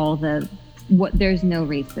get all the there's no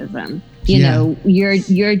racism. You know,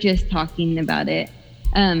 you're just talking about it.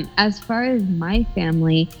 As far as my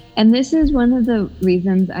family, and this is one of the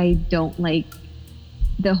reasons I don't like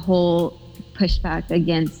the whole pushback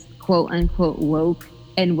against quote unquote woke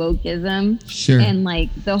and wokeism. Sure. And like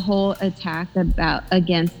the whole attack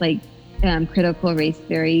against like critical race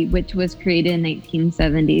theory, which was created in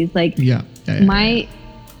 1970s. Like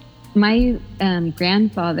my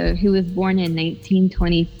grandfather, who was born in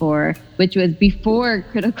 1924, which was before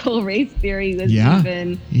critical race theory was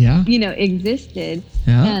even, existed.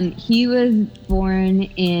 Yeah. He was born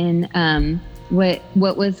in what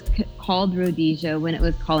was called Rhodesia when it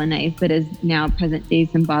was colonized, but is now present day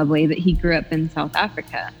Zimbabwe. But he grew up in South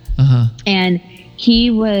Africa. And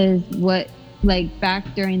he was back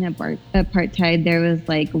during apartheid, there was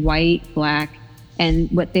like white, Black, and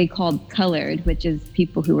what they called colored, which is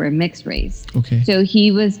people who were mixed race. Okay. So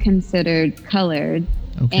he was considered colored.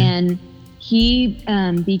 Okay. And he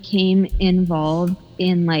became involved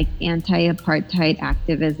in like anti-apartheid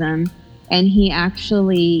activism. And he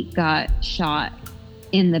actually got shot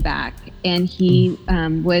in the back. And he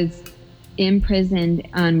was imprisoned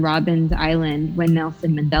on Robben Island when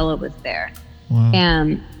Nelson Mandela was there.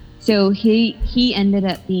 Wow. So he ended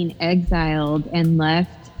up being exiled and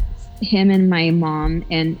left. Him and my mom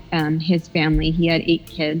and his family, he had 8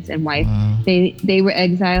 kids and wife. Wow. They were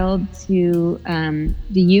exiled to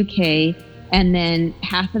the UK, and then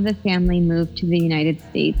half of the family moved to the United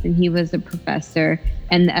States, and he was a professor,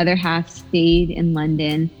 and the other half stayed in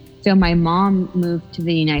London. So my mom moved to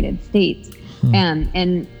the United States.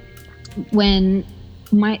 And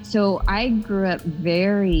so I grew up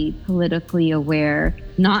very politically aware,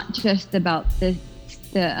 not just about the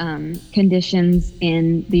conditions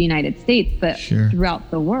in the United States, but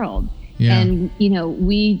throughout the world. Yeah. And,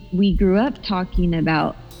 we grew up talking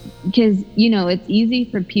about, because, it's easy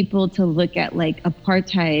for people to look at like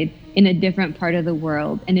apartheid in a different part of the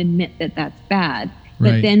world and admit that that's bad.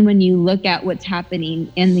 Right. But then when you look at what's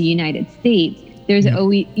happening in the United States, there's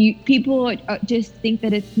always, people just think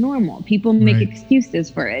that it's normal. People make excuses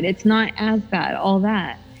for it. It's not as bad, all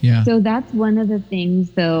that. Yeah. So that's one of the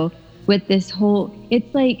things, though, with this whole,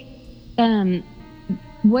 it's like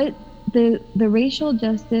what the racial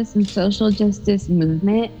justice and social justice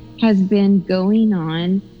movement has been going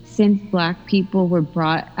on since Black people were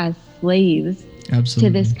brought as slaves to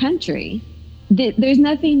this country. There's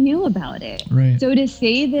nothing new about it. Right. So to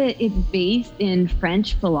say that it's based in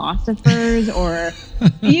French philosophers or,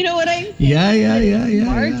 you know what I'm saying?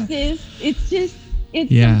 Marxists,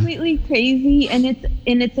 it's completely crazy, and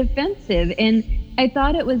it's offensive. And I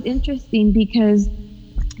thought it was interesting because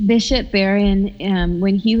Bishop Barron,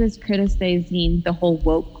 when he was criticizing the whole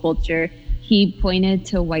woke culture, he pointed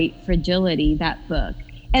to White Fragility, that book.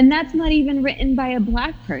 And that's not even written by a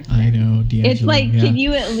Black person. I know, D'Angelo. It's like, can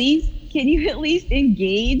you at least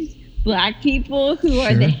engage Black people who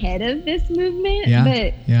are the head of this movement? Yeah.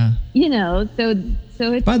 But,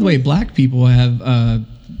 so it's... By the way, Black people have,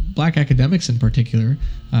 Black academics in particular,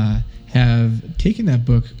 have taken that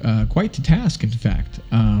book quite to task. In fact,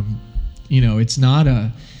 it's not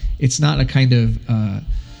a kind of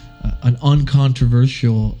an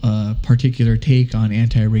uncontroversial particular take on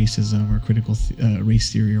anti-racism or critical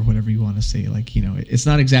race theory or whatever you want to say. Like, it's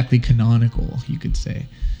not exactly canonical, you could say.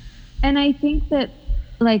 And I think that,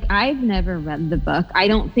 like, I've never read the book. I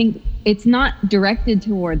don't think it's not directed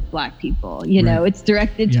towards Black people. It's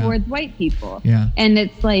directed towards white people. Yeah. And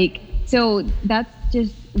it's like, so that's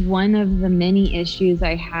just one of the many issues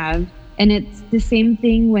I have. And it's the same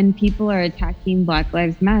thing when people are attacking Black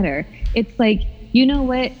Lives Matter. It's like, you know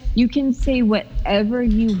what? You can say whatever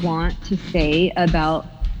you want to say about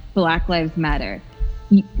Black Lives Matter.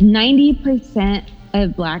 90%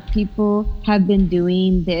 of Black people have been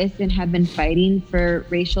doing this and have been fighting for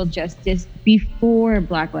racial justice before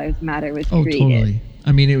Black Lives Matter was created. Oh, totally.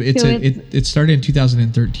 I mean, it started in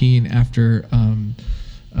 2013 after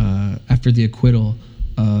the acquittal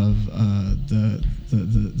of the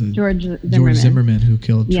George Zimmerman who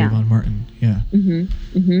killed Trayvon Martin. Yeah.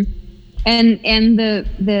 Mm-hmm. Mm-hmm. And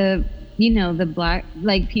the Black,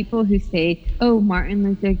 like, people who say, oh, Martin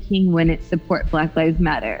Luther King wouldn't support Black Lives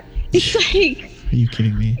Matter. It's like, are you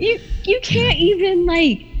kidding me? You can't even,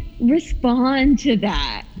 like, respond to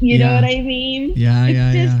that? You know what I mean?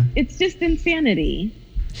 It's just insanity.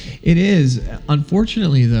 It is.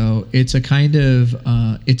 Unfortunately, though, it's a kind of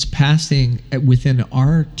it's passing within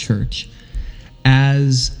our church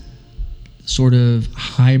as sort of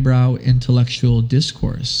highbrow intellectual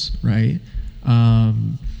discourse, right?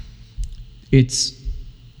 It's,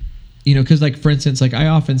 you know, because like, for instance, like I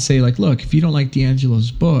often say, like, look, if you don't like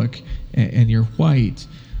D'Angelo's book and you're white,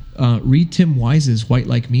 read Tim Wise's White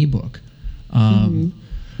Like Me book,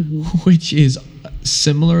 which is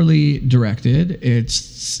similarly directed. It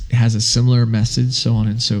has a similar message, so on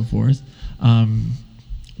and so forth.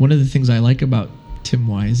 One of the things I like about Tim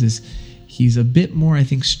Wise is he's a bit more, I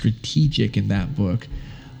think, strategic in that book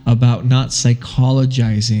about not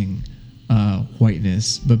psychologizing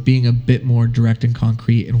whiteness, but being a bit more direct and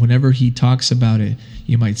concrete. And whenever he talks about it,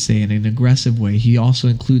 you might say in an aggressive way, he also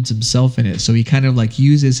includes himself in it. So he kind of like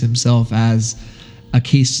uses himself as a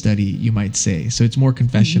case study, you might say. So it's more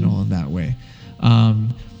confessional in that way.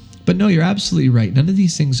 But no, you're absolutely right. None of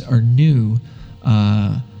these things are new,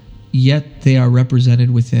 yet they are represented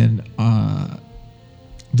within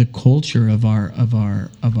the culture of our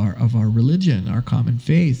religion, our common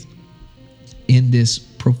faith, in this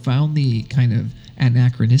profoundly kind of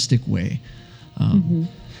anachronistic way.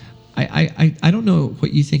 I don't know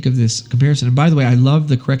what you think of this comparison. And by the way, I love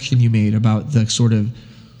the correction you made about the sort of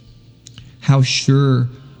how sure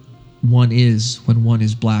one is when one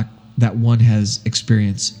is black that one has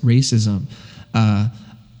experienced racism.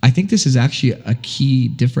 I think this is actually a key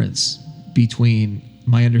difference between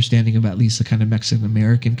my understanding of at least the kind of Mexican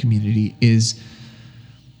American community is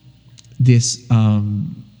this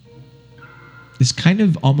this kind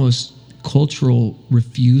of almost cultural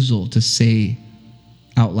refusal to say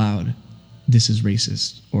out loud, this is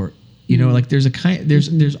racist, or you know, like there's a kind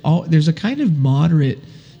a kind of moderate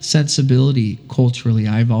sensibility culturally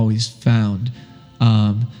I've always found,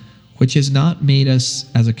 which has not made us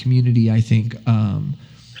as a community, I think,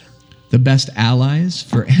 the best allies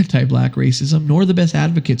for anti-black racism, nor the best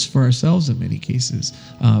advocates for ourselves in many cases.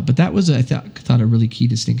 But that was, I thought, a really key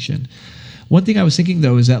distinction. One thing I was thinking,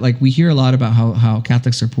 though, is that like we hear a lot about how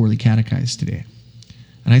Catholics are poorly catechized today.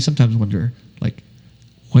 And I sometimes wonder, like,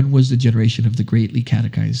 when was the generation of the greatly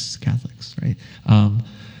catechized Catholics, right?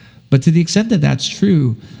 But to the extent that that's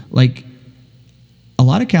true, like a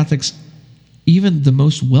lot of Catholics, even the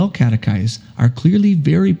most well-catechized, are clearly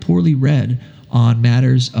very poorly read on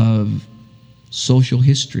matters of social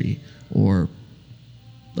history, or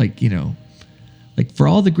like, you know, like for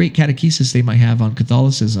all the great catechesis they might have on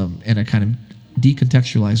Catholicism in a kind of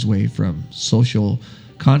decontextualized way from social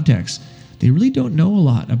context, they really don't know a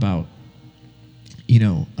lot about, you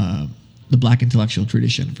know, the black intellectual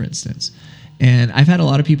tradition, for instance. And I've had a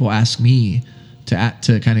lot of people ask me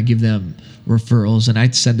to kind of give them referrals, and I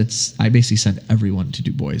basically send everyone to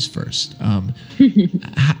Du Bois first.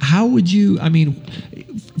 How would you, I mean,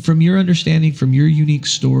 from your understanding, from your unique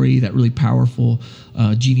story, that really powerful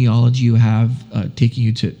genealogy you have, taking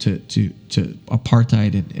you to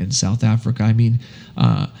apartheid in South Africa, I mean,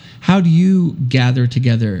 how do you gather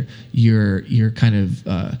together your kind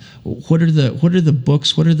of what are the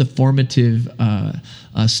books, what are the formative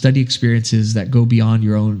study experiences that go beyond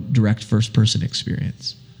your own direct first person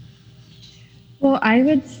experience? Well, I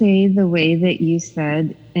would say the way that you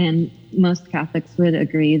said, and most Catholics would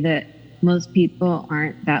agree, that most people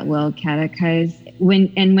aren't that well catechized. When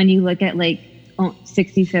you look at like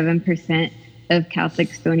 67% of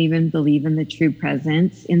Catholics don't even believe in the true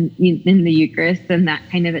presence in the Eucharist, and that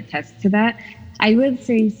kind of attests to that. I would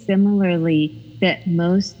say similarly that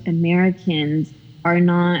most Americans are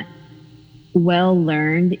not well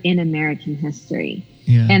learned in American history.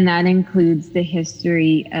 Yeah. And that includes the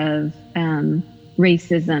history of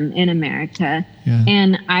racism in America. Yeah.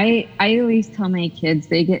 And I always tell my kids,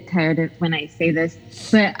 they get tired of when I say this,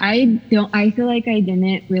 but I feel like I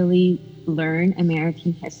didn't really learn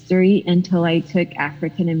American history until I took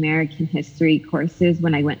African American history courses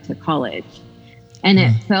when I went to college. And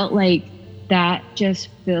it felt like that just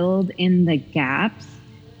filled in the gaps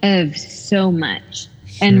of so much.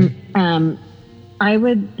 Sure. And I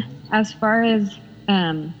would, as far as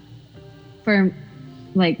for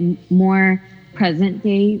like more present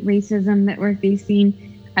day racism that we're facing,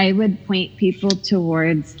 I would point people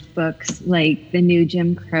towards books like The New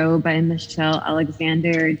Jim Crow by Michelle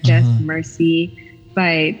Alexander, Just Mercy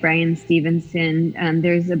by Brian Stevenson.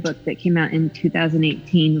 There's a book that came out in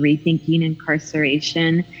 2018, Rethinking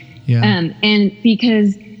Incarceration. Yeah. And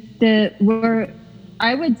because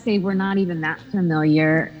I would say we're not even that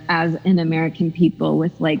familiar as an American people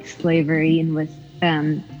with like slavery and with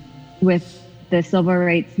the civil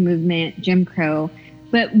rights movement, Jim Crow.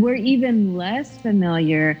 but we're even less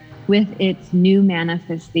familiar with its new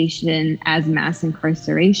manifestation as mass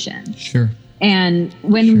incarceration. Sure. And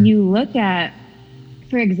when you look at,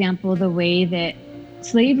 for example, the way that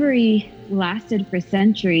slavery lasted for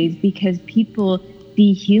centuries because people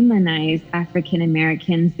dehumanized African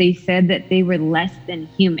Americans, they said that they were less than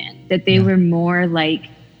human, that they were more like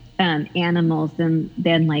animals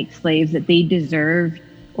than like slaves, that they deserved,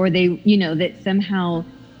 or they, that somehow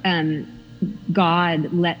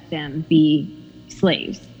God let them be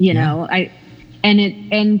slaves, know.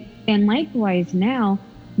 And likewise now,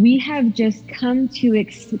 we have just come to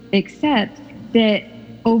accept that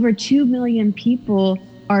over 2 million people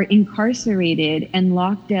are incarcerated and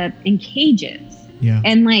locked up in cages. Yeah.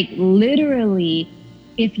 And like literally,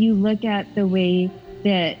 if you look at the way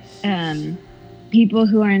that people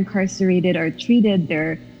who are incarcerated are treated,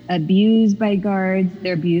 they're abused by guards,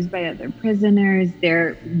 they're abused by other prisoners,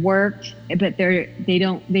 they're worked, but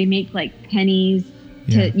they make like pennies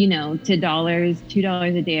to dollars,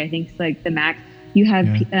 $2 a day, I think is like the max. You have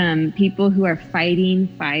people who are fighting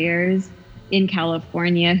fires in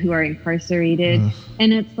California who are incarcerated.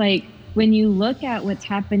 And it's like, when you look at what's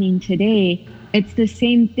happening today, it's the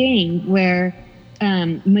same thing where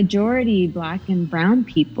majority Black and brown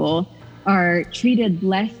people are treated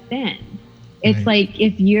less than. It's like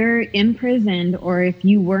if you're imprisoned or if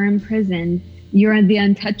you were imprisoned, you're the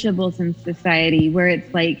untouchables in society, where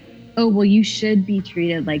it's like, oh, well, you should be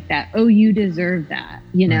treated like that. Oh, you deserve that,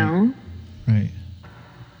 know? Right.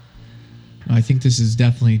 I think this is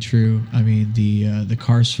definitely true. I mean, the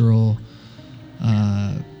carceral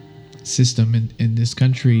system in this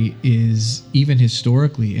country is, even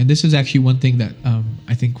historically, and this is actually one thing that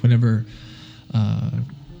I think whenever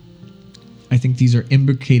I think these are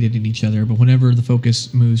imbricated in each other, but whenever the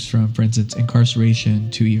focus moves from, for instance,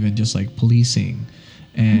 incarceration to even just like policing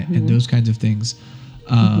and those kinds of things,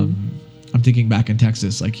 I'm thinking back in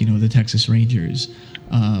Texas, like, the Texas Rangers,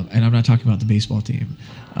 and I'm not talking about the baseball team,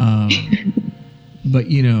 but,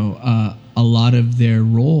 a lot of their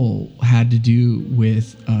role had to do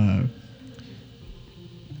with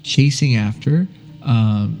chasing after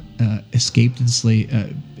escaped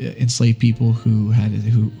enslaved people who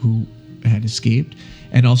had escaped,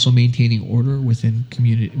 and also maintaining order within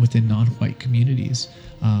non-white communities,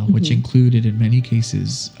 which included in many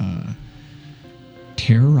cases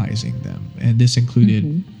terrorizing them, and this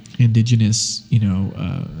included indigenous,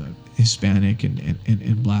 Hispanic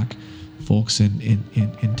and Black folks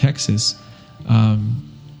in Texas,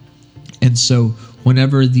 and so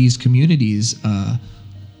whenever these communities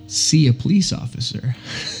see a police officer,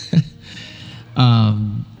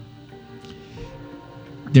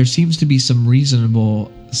 there seems to be some reasonable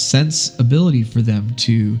sensibility for them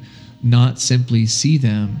to not simply see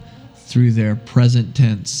them through their present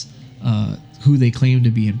tense, who they claim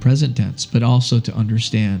to be in present tense, but also to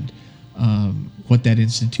understand what that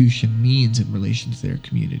institution means in relation to their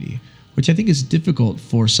community, which I think is difficult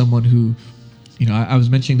for someone who, I was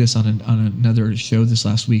mentioning this on another show this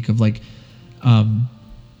last week of like,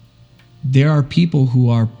 there are people who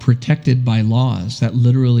are protected by laws that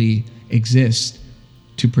literally exist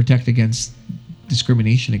to protect against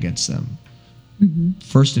discrimination against them.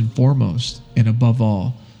 First and foremost, and above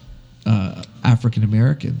all, African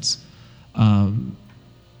Americans.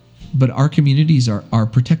 But our communities are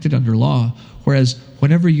protected under law, whereas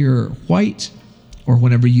whenever you're white, or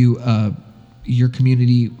whenever your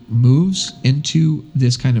community moves into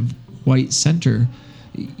this kind of white center,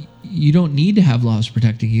 you don't need to have laws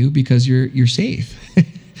protecting you because you're safe.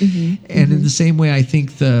 And in the same way, I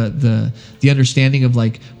think the understanding of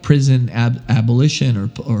like prison abolition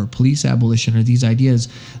or police abolition, or these ideas,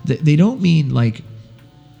 they don't mean like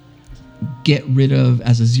get rid of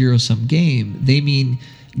as a zero-sum game. They mean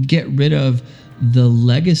get rid of the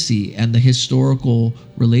legacy and the historical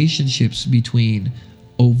relationships between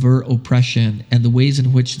overt oppression and the ways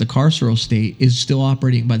in which the carceral state is still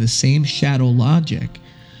operating by the same shadow logic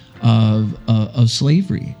of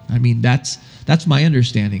slavery. I mean, that's my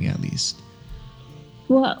understanding, at least.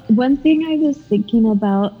 Well, one thing I was thinking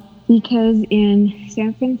about, because in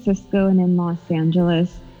San Francisco and in Los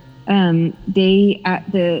Angeles, they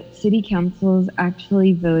at the city councils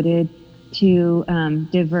actually voted to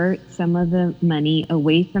divert some of the money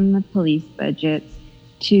away from the police budgets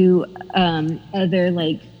to other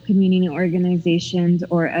like community organizations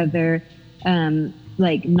or other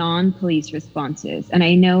like non-police responses. And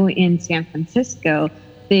I know in San Francisco,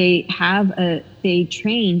 they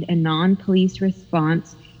trained a non-police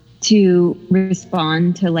response to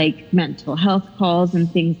respond to like mental health calls and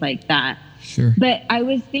things like that. Sure. But I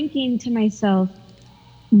was thinking to myself,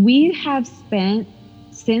 we have spent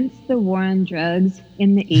since the war on drugs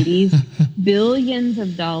in the 80s, billions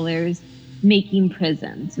of dollars making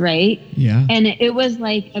prisons, right? Yeah. And it was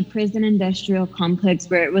like a prison industrial complex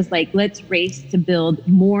where it was like, let's race to build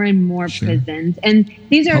more and more prisons. And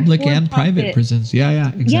these are public and private prisons.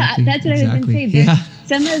 Yeah, exactly. Yeah, that's what I was going to say.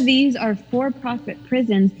 Some of these are for-profit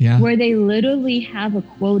prisons where they literally have a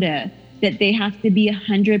quota that they have to be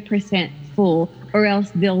 100% full or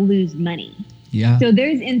else they'll lose money. Yeah. So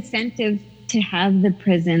there's incentive to have the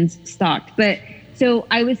prisons stocked. But so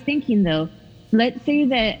I was thinking though, let's say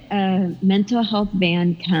that a mental health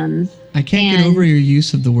ban comes. I can't get over your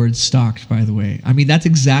use of the word stocked, by the way. I mean, that's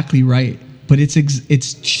exactly right, but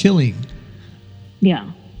it's chilling.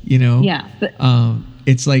 Yeah. You know? Yeah. But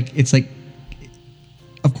it's like,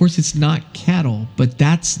 of course it's not cattle, but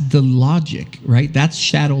that's the logic, right? That's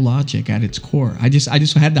shadow logic at its core. I just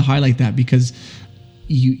had to highlight that because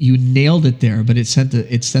you nailed it there, but it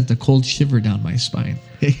sent a cold shiver down my spine.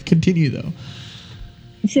 Continue though.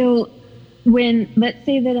 So when, let's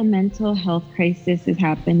say that a mental health crisis is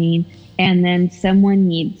happening and then someone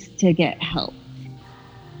needs to get help.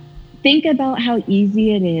 Think about how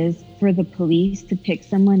easy it is for the police to pick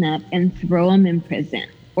someone up and throw them in prison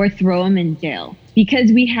or throw them in jail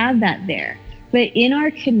because we have that there. But in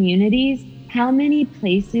our communities, how many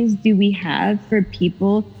places do we have for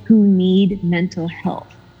people who need mental help?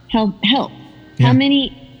 Yeah. How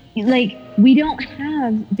many, like, we don't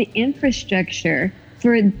have the infrastructure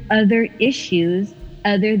for other issues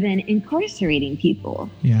other than incarcerating people.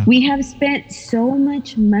 Yeah. We have spent so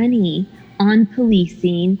much money on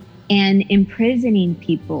policing and imprisoning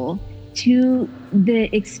people to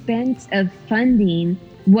the expense of funding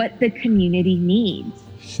what the community needs.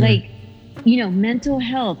 Sure. Like, mental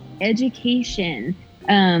health, education,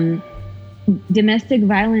 domestic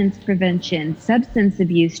violence prevention, substance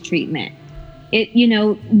abuse treatment.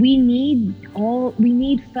 We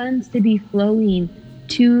need funds to be flowing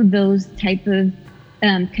to those type of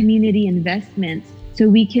community investments so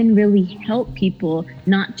we can really help people,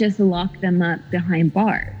 not just lock them up behind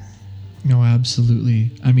bars. No, absolutely.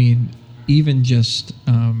 I mean, even just,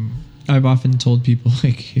 I've often told people,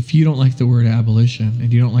 like, if you don't like the word abolition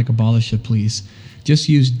and you don't like abolish the police, just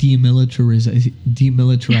use demilitarization and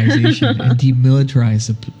demilitarize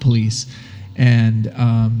the police.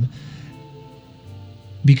 And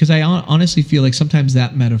because I honestly feel like sometimes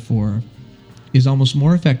that metaphor is almost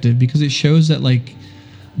more effective because it shows that, like,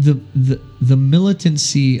 the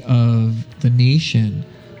militancy of the nation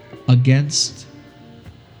against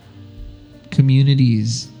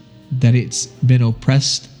communities that it's been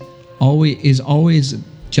oppressed is always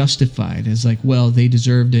justified as like, well, they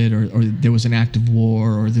deserved it, or there was an act of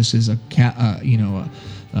war, or this is a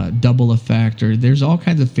double effect, or there's all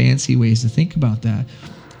kinds of fancy ways to think about that.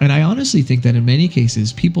 And I honestly think that in many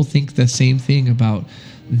cases, people think the same thing about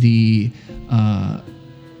the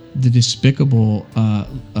despicable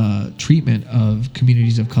treatment of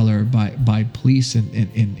communities of color by police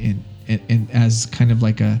and as kind of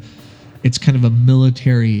like it's kind of a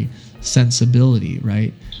military sensibility,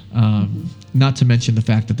 right? Not to mention the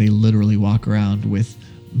fact that they literally walk around with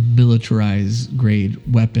militarized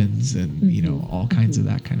grade weapons and all kinds of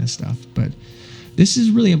that kind of stuff. But this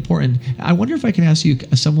is really important. I wonder if I can ask you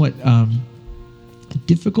a somewhat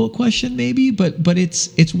difficult question, maybe, but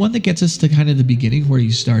it's one that gets us to kind of the beginning where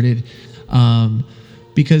you started,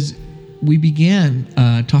 because we began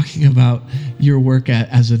talking about your work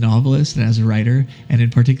as a novelist and as a writer, and in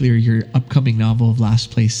particular your upcoming novel of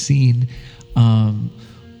Last Place Seen,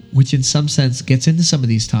 which in some sense gets into some of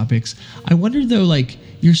these topics. I wonder though, like,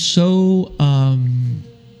 you're so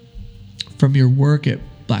from your work at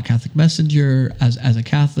Black Catholic Messenger as a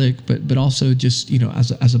Catholic, but also just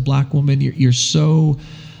as a Black woman, you're so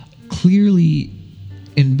clearly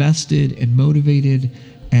invested and motivated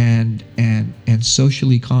and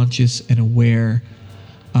socially conscious and aware.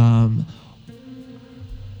 The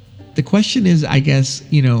question is, I guess,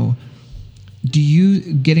 do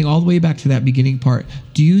you, getting all the way back to that beginning part,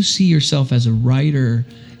 do you see yourself as a writer,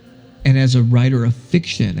 and as a writer of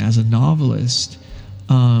fiction, as a novelist?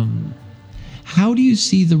 How do you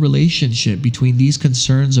see the relationship between these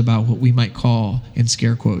concerns about what we might call, in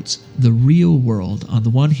scare quotes, the real world on the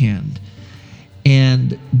one hand,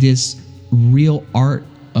 and this real art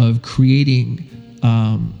of creating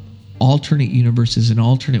alternate universes and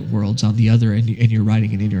alternate worlds on the other in your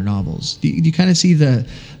writing and in your novels? Do you kind of see the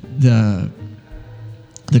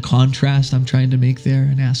contrast I'm trying to make there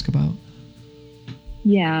and ask about?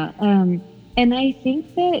 Yeah, and I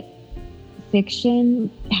think that fiction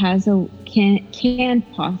can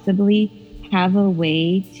possibly have a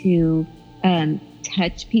way to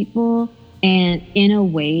touch people, and in a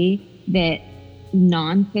way that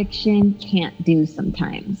nonfiction can't do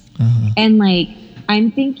sometimes. And like,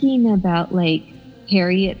 I'm thinking about like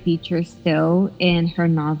Harriet Beecher Stowe and her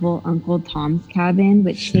novel Uncle Tom's Cabin,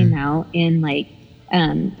 which came out in like,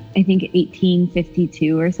 I think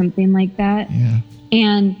 1852 or something like that. Yeah.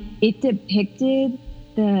 And it depicted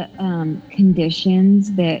the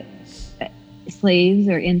conditions that slaves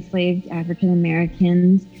or enslaved African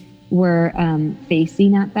Americans were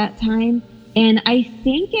facing at that time. And I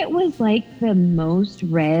think it was like the most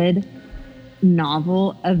read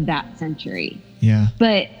novel of that century. Yeah.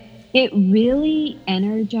 But it really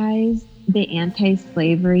energized the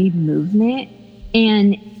anti-slavery movement,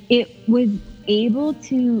 and it was able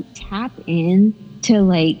to tap in to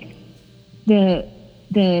like the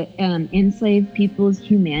enslaved people's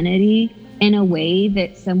humanity in a way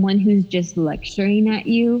that someone who's just lecturing at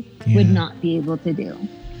you would not be able to do.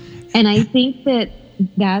 And I think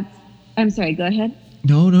that's, I'm sorry, go ahead.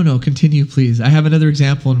 No. Continue, please. I have another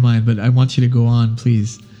example in mind, but I want you to go on,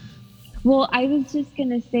 please. Well, I was just going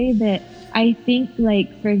to say that I think,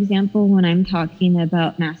 like, for example, when I'm talking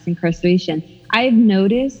about mass incarceration, I've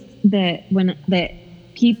noticed that that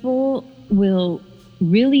people will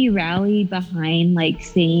really rally behind, like,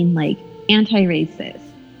 saying, like, anti-racist.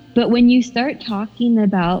 But when you start talking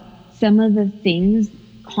about some of the things,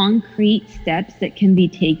 concrete steps that can be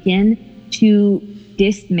taken to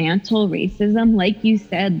dismantle racism, like you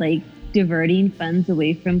said, like diverting funds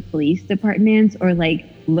away from police departments, or like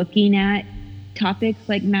looking at topics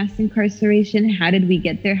like mass incarceration, how did we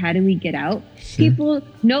get there? How do we get out? People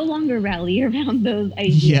no longer rally around those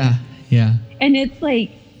ideas. Yeah. And it's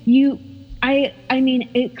like I mean,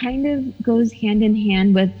 it kind of goes hand in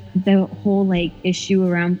hand with the whole like issue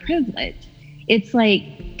around privilege. It's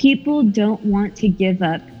like people don't want to give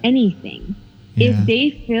up anything. Yeah. If they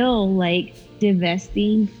feel like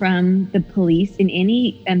divesting from the police in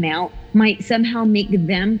any amount might somehow make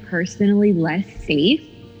them personally less safe,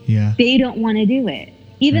 they don't want to do it.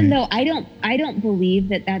 Even though I don't believe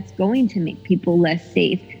that that's going to make people less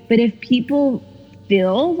safe. But if people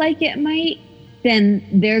feel like it might, then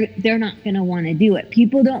they're not going to want to do it.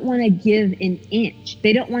 People don't want to give an inch.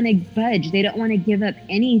 They don't want to budge. They don't want to give up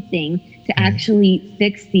anything to actually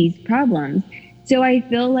fix these problems. So I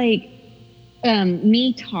feel like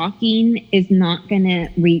me talking is not going to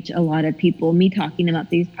reach a lot of people, me talking about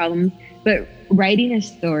these problems, but writing a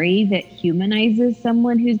story that humanizes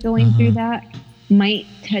someone who's going through that might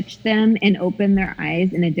touch them and open their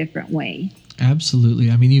eyes in a different way.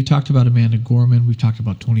 Absolutely. I mean, you talked about Amanda Gorman. We've talked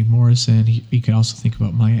about Toni Morrison. You could also think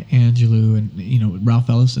about Maya Angelou and, you know, Ralph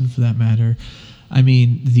Ellison for that matter. I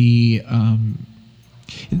mean,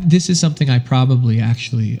 this is something I probably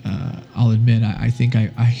actually, I'll admit, I think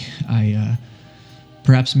I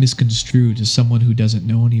perhaps misconstrued as someone who doesn't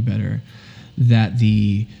know any better, that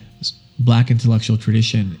the Black intellectual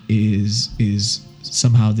tradition is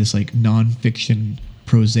somehow this like nonfiction,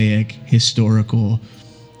 prosaic, historical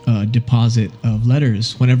deposit of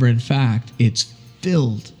letters, whenever in fact it's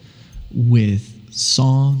filled with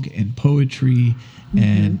song and poetry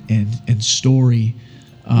and story.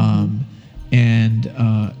 And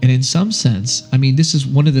in some sense, I mean, this is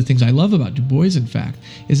one of the things I love about Du Bois, in fact,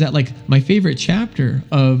 is that like my favorite chapter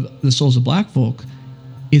of The Souls of Black Folk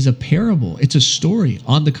is a parable. It's a story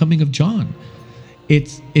on the coming of John.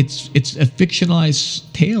 It's a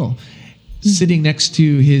fictionalized tale sitting next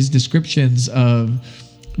to his descriptions of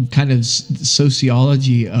kind of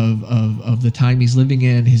sociology of the time he's living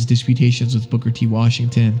in, his disputations with Booker T.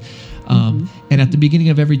 Washington. And at the beginning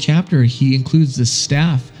of every chapter, he includes the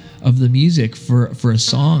staff of the music for a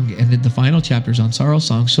song, and then the final chapters on sorrow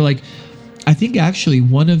songs. So like, I think actually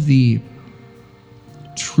one of the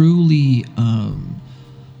truly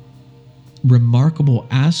remarkable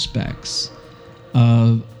aspects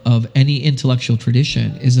of any intellectual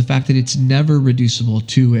tradition is the fact that it's never reducible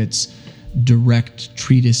to its direct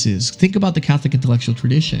treatises. Think about the Catholic intellectual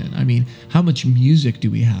tradition. I mean, how much music do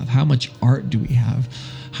we have? How much art do we have?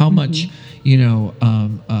 How much,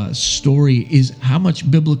 story is, how much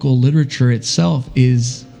biblical literature itself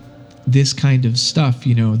is this kind of stuff,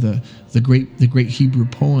 you know, the great Hebrew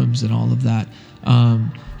poems and all of that.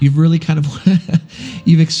 You've really kind of,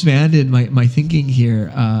 you've expanded my thinking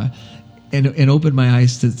here, and opened my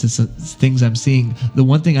eyes to things I'm seeing. The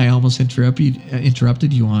one thing I almost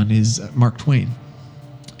interrupted you on is Mark Twain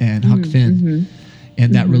and Huck Finn,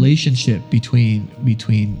 and that relationship between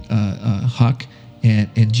Huck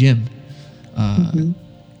and Jim.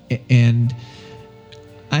 And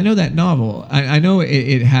I know that novel. I know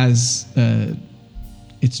it has.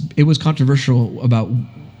 It was controversial about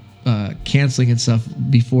canceling and stuff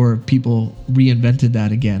before people reinvented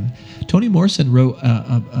that again. Toni Morrison wrote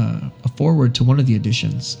a foreword to one of the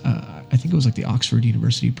editions. I think it was like the Oxford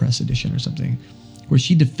University Press edition or something, where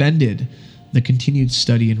she defended the continued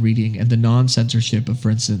study and reading and the non-censorship of, for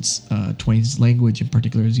instance, Twain's language, in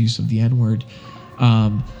particular his use of the N-word,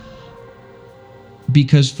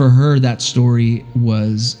 because for her that story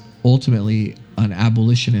was ultimately an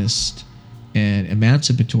abolitionist and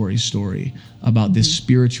emancipatory story about this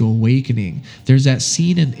spiritual awakening. There's that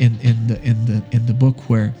scene in the book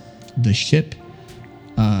where the ship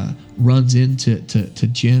runs into to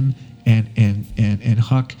Jim and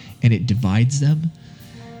Huck, and it divides them,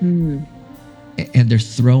 and they're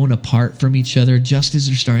thrown apart from each other just as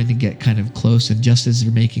they're starting to get kind of close and just as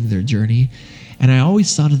they're making their journey. And I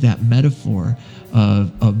always thought of that metaphor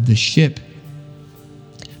of the ship,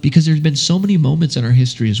 because there's been so many moments in our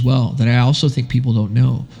history as well that I also think people don't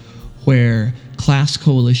know, where class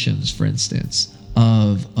coalitions, for instance,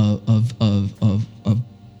 of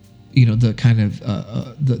you know, the kind of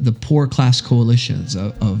the poor class coalitions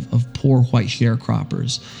of poor white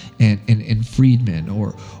sharecroppers and freedmen,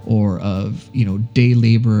 or of, you know, day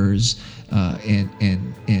laborers,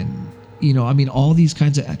 and you know, I mean, all these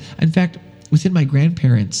kinds of. In fact, within my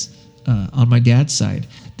grandparents, on my dad's side,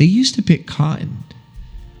 they used to pick cotton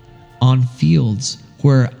on fields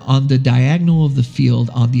where on the diagonal of the field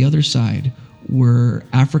on the other side were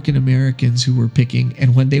African Americans who were picking,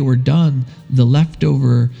 and when they were done, the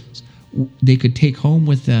leftover they could take home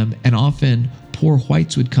with them, and often poor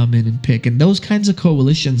whites would come in and pick. And those kinds of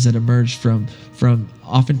coalitions that emerged from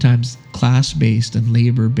oftentimes class-based and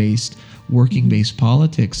labor-based, working-based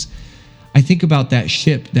politics. I think about that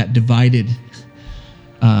ship that divided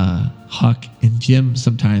Huck and Jim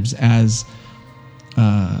sometimes as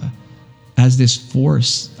this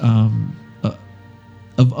force of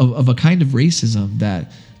a kind of racism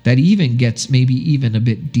that even gets maybe even a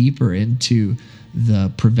bit deeper into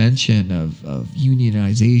the prevention of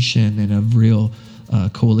unionization and of real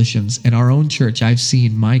coalitions. In our own church, I've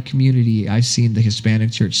seen my community, I've seen the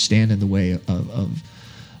Hispanic church stand in the way of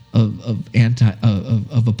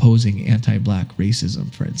opposing anti-black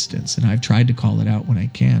racism, for instance, and I've tried to call it out when I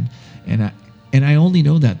can, and I only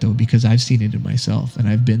know that though because I've seen it in myself and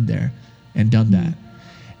I've been there and done that.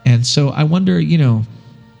 And so I wonder, you know,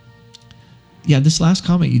 yeah, this last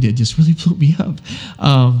comment you did just really blew me up,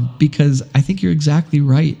 because I think you're exactly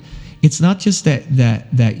right. It's not just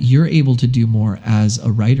that you're able to do more as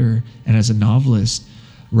a writer and as a novelist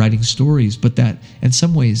writing stories, but that in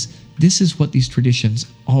some ways this is what these traditions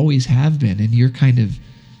always have been, and you're kind of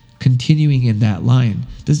continuing in that line.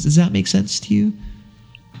 Does that make sense to you?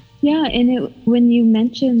 Yeah, and when you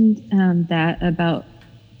mentioned that about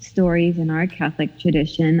stories in our Catholic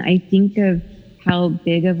tradition, I think of how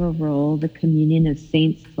big of a role the communion of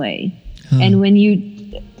saints play. And when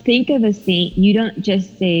you think of a saint, you don't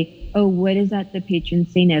just say, oh, what is that the patron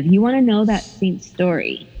saint of? You want to know that saint's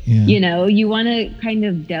story. Yeah. You know, you want to kind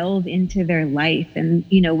of delve into their life and,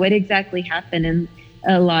 you know, what exactly happened. And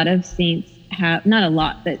a lot of saints have, not a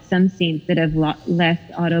lot, but some saints that have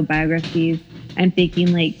left autobiographies. I'm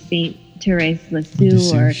thinking like Saint Therese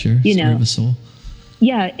Lisieux, or, sure. you know, Story of a Soul.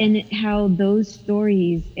 Yeah, and how those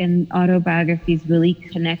stories and autobiographies really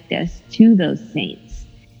connect us to those saints,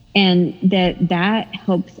 and that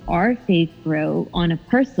helps our faith grow on a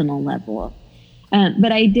personal level.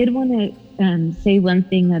 But I did want to say one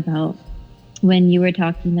thing about when you were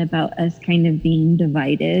talking about us kind of being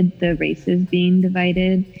divided, the races being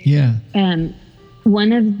divided. Yeah.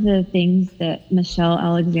 One of the things that Michelle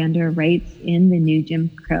Alexander writes in The New Jim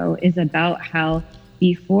Crow is about how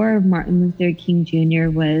before Martin Luther King Jr.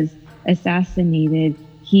 was assassinated,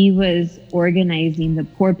 he was organizing the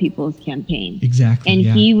Poor People's Campaign. Exactly. And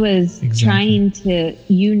he was trying to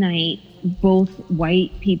unite both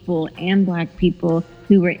white people and black people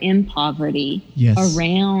who were in poverty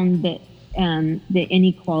around the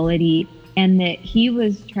inequality, and that he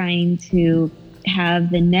was trying to have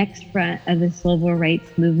the next front of the civil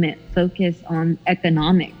rights movement focus on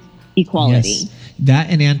economic equality. Yes. That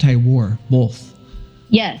and anti-war, both.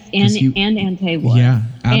 Yes, and anti-war. Yeah,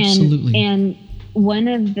 absolutely. And one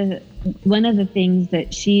of the things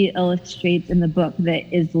that she illustrates in the book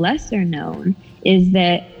that is lesser known is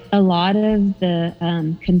that a lot of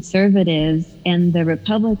the conservatives and the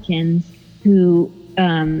Republicans who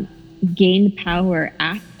gained power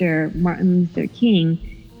after Martin Luther King,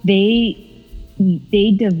 they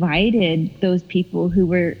divided those people who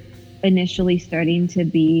were initially starting to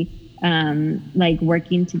be like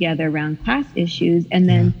working together around class issues, and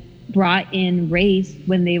then brought in race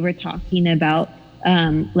when they were talking about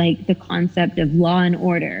like the concept of law and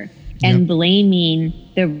order. and blaming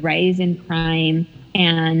the rise in crime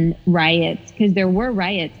and riots, because there were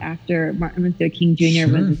riots after Martin Luther King Jr.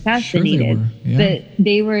 was assassinated. But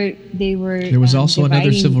they were there was also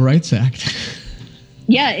another Civil Rights Act.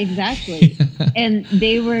 Yeah, exactly. And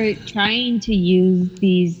they were trying to use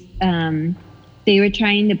these they were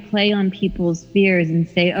trying to play on people's fears and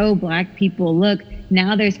say, oh, Black people, look,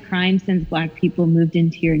 now there's crime since Black people moved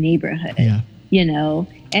into your neighborhood. You know,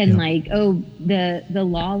 and like, oh, the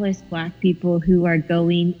lawless Black people who are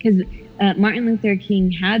going, because Martin Luther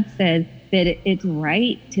King had said that it's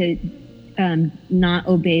right to not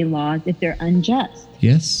obey laws if they're unjust.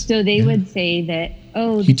 Yes. So they would say that,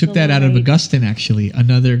 oh, he took that out of Augustine, actually,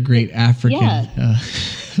 another great African.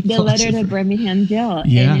 The letter to Birmingham jail.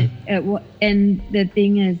 And the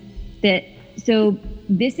thing is that, so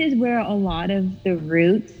this is where a lot of the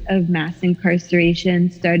roots of mass incarceration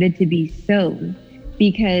started to be sown,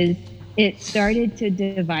 because it started to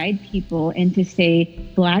divide people and to say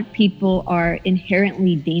Black people are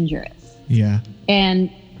inherently dangerous. Yeah. And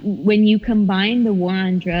when you combine the war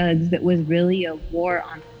on drugs, that was really a war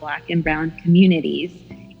on Black and brown communities,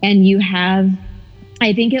 and you have,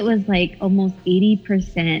 I think it was like almost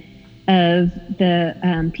 80% of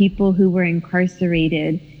the people who were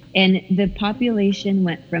incarcerated, and the population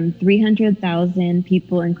went from 300,000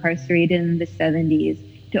 people incarcerated in the 70s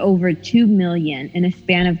to over 2 million in a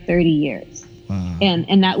span of 30 years. Wow.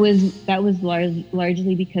 And that was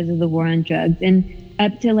largely because of the war on drugs, and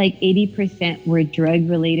up to like 80% were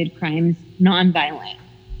drug-related crimes, non-violent.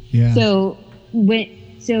 Yeah. So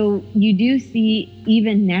you do see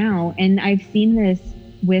even now, and I've seen this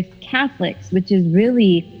with Catholics, which is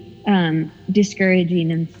really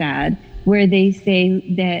discouraging and sad, where they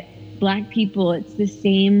say that Black people, it's the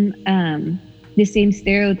same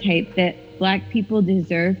stereotype that Black people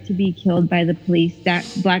deserve to be killed by the police, that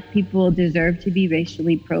Black people deserve to be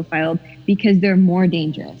racially profiled because they're more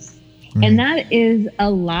dangerous. Right. And that is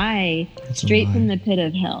a lie, straight from the pit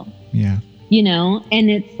of hell. Yeah. You know, and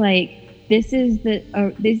it's like, these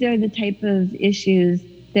are the type of issues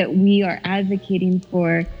that we are advocating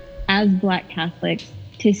for as Black Catholics,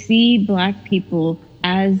 to see Black people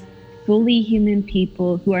as fully human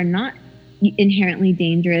people who are not inherently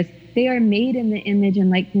dangerous. They are made in the image and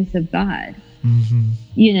likeness of God. Mm-hmm.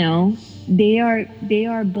 You know, they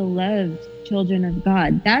are beloved children of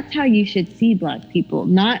God. That's how you should see Black people,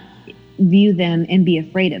 not view them and be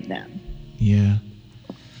afraid of them. Yeah.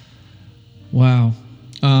 Wow.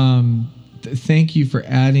 Thank you for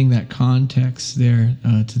adding that context there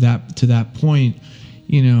to that point.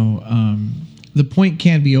 You know, the point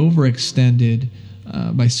can be overextended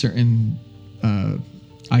by certain,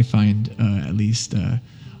 I find at least,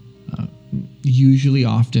 usually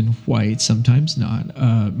often white, sometimes not,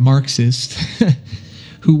 Marxists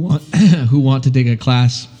who want to take a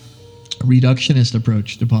class reductionist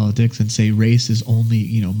approach to politics and say race is only,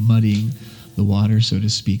 you know, muddying the water, so to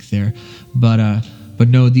speak there. But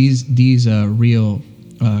no, these real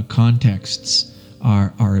contexts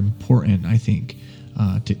are important, I think,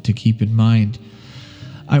 to keep in mind.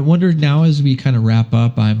 I wonder now, as we kind of wrap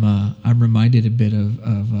up, I'm reminded a bit of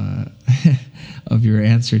of your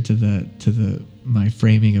answer to my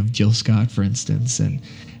framing of Jill Scott, for instance, and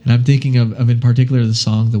I'm thinking of in particular the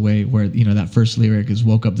song, the way where, you know, that first lyric is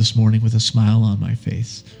 "Woke up this morning with a smile on my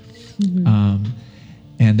face,"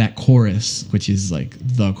 and that chorus, which is like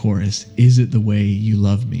the chorus, "Is it the way you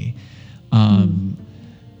love me?"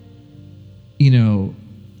 You know,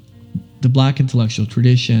 the Black intellectual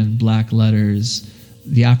tradition, Black letters,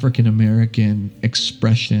 the African American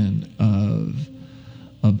expression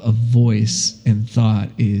of voice and thought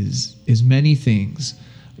is many things,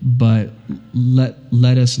 but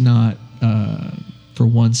let us not for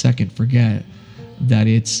 1 second forget that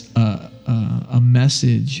it's a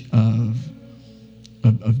message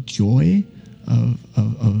of joy,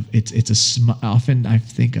 of it's often I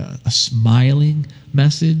think a smiling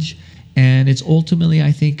message, and it's ultimately,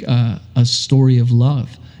 I think, a story of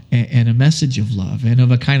love and a message of love, and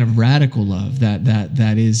of a kind of radical love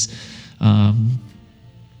that is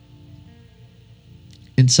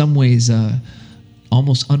in some ways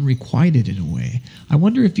almost unrequited in a way. I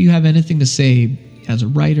wonder if you have anything to say as a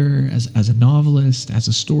writer, as a novelist, as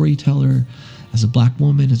a storyteller, as a Black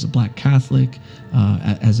woman, as a Black Catholic,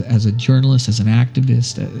 as a journalist, as an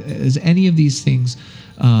activist, as any of these things,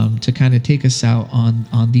 to kind of take us out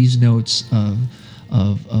on these notes of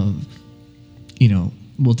you know,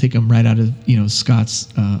 we'll take them right out of, you know, Scott's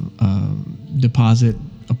deposit,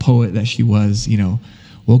 a poet that she was, you know,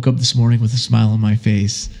 woke up this morning with a smile on my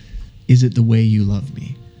face. Is it the way you love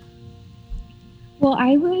me? Well,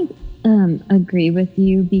 I would agree with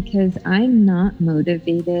you because I'm not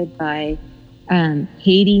motivated by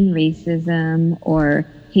hating racism or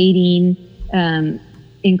hating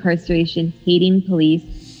incarceration, hating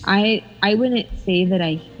police. I wouldn't say that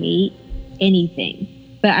I hate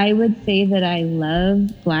anything, but I would say that I love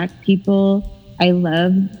Black people. I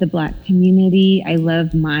love the Black community. I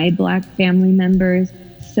love my Black family members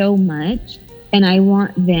so much, and I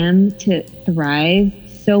want them to thrive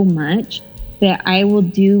so much that I will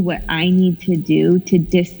do what I need to do to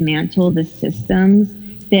dismantle the systems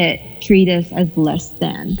that treat us as less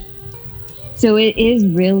than. So it is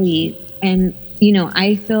really, and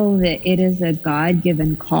I feel that it is a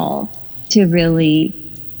God-given call to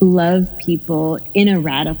really love people in a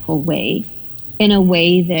radical way, in a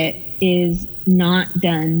way that is not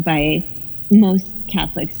done by most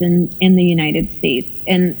Catholics in the United States.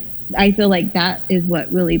 And I feel like that is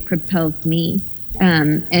what really propels me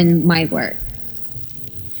and my work.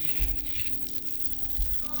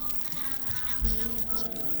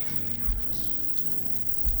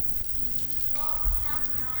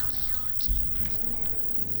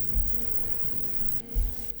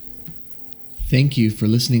 Thank you for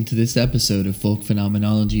listening to this episode of Folk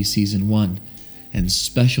Phenomenology Season 1, and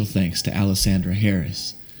special thanks to Alessandra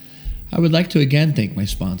Harris. I would like to again thank my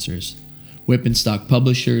sponsors, Whip and Stock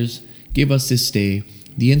Publishers, Give Us This Day,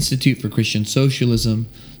 the Institute for Christian Socialism,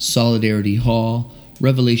 Solidarity Hall,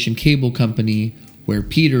 Revelation Cable Company, Where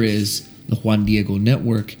Peter Is, the Juan Diego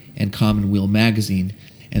Network, and Commonweal Magazine,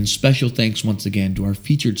 and special thanks once again to our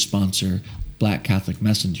featured sponsor, Black Catholic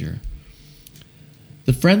Messenger.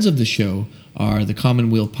 The friends of the show are the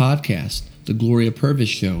Commonweal Podcast, the Gloria Purvis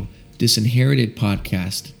Show, Disinherited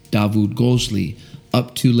Podcast, Davud Gosli,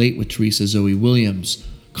 Up Too Late with Teresa Zoe Williams,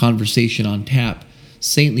 Conversation on Tap,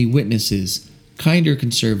 Saintly Witnesses, Kinder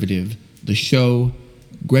Conservative, The Show,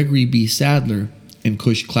 Gregory B. Sadler, and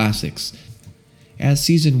Kush Classics. As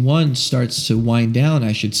Season 1 starts to wind down,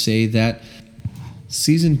 I should say that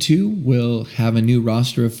Season 2 will have a new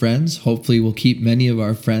roster of friends. Hopefully we'll keep many of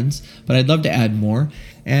our friends, but I'd love to add more.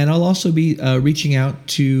 And I'll also be reaching out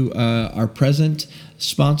to our present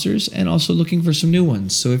sponsors and also looking for some new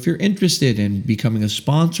ones. So if you're interested in becoming a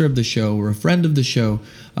sponsor of the show or a friend of the show,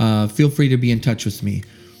 feel free to be in touch with me.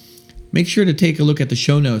 Make sure to take a look at the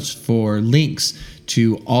show notes for links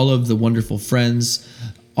to all of the wonderful friends,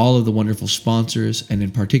 all of the wonderful sponsors, and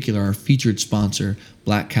in particular our featured sponsor,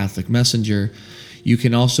 Black Catholic Messenger. You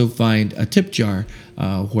can also find a tip jar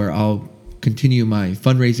where I'll continue my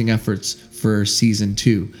fundraising efforts for Season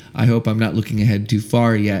 2. I hope I'm not looking ahead too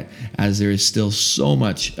far yet, as there is still so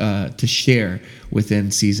much to share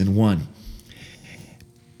within Season 1.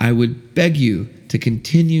 I would beg you to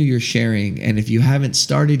continue your sharing, and if you haven't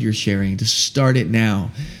started your sharing, to start it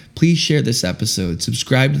now. Please share this episode,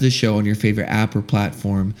 subscribe to the show on your favorite app or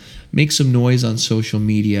platform, make some noise on social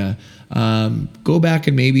media, go back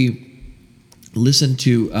and maybe listen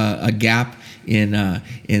to a gap in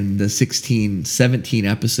the 17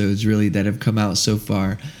 episodes really that have come out so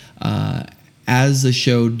far. As the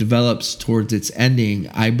show develops towards its ending,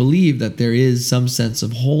 I believe that there is some sense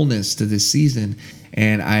of wholeness to this season,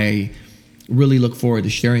 and I really look forward to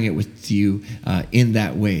sharing it with you in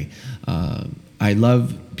that way. I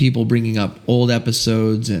love people bringing up old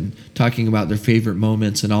episodes and talking about their favorite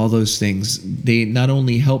moments and all those things. They not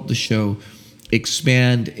only help the show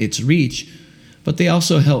expand its reach, but they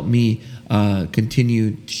also help me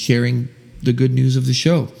continue sharing the good news of the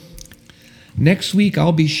show. Next week,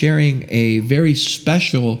 I'll be sharing a very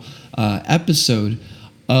special episode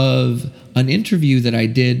of an interview that I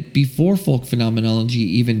did before Folk Phenomenology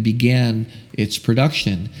even began its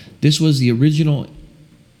production. This was the original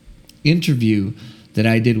interview that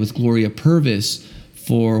I did with Gloria Purvis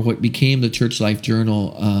for what became the Church Life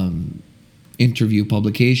Journal interview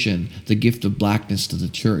publication, The Gift of Blackness to the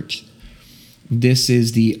Church. This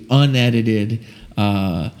is the unedited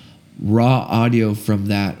raw audio from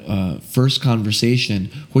that first conversation,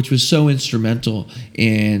 which was so instrumental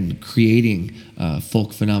in creating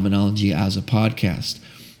Folk Phenomenology as a podcast.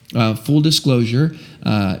 Full disclosure,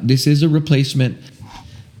 this is a replacement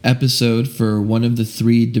episode for one of the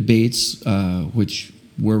 3 debates which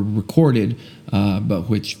were recorded, but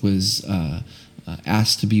which was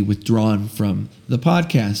asked to be withdrawn from the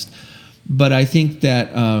podcast. But I think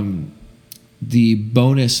that the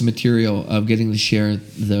bonus material of getting to share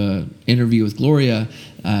the interview with Gloria,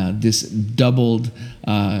 this doubled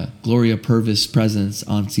Gloria Purvis presence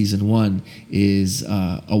on Season 1 is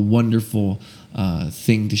a wonderful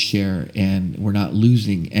thing to share, and we're not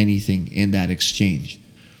losing anything in that exchange.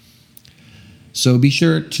 So be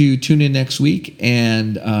sure to tune in next week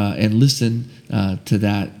and listen to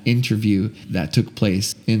that interview that took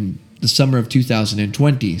place in the summer of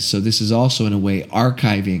 2020. So this is also, in a way,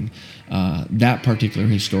 archiving that particular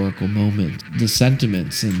historical moment, the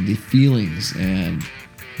sentiments and the feelings, and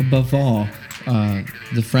above all,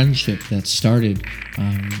 the friendship that started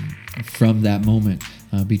from that moment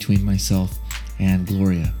between myself and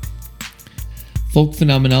Gloria. Folk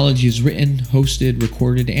Phenomenology is written, hosted,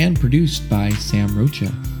 recorded, and produced by Sam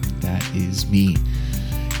Rocha. That is me.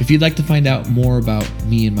 If you'd like to find out more about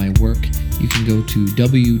me and my work, you can go to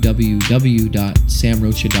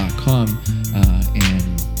www.samrocha.com and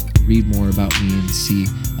read more about me and see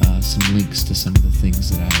some links to some of the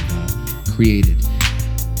things that I've created.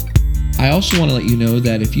 I also want to let you know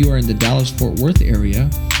that if you are in the Dallas-Fort Worth area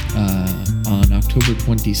on October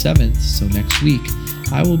 27th, so next week,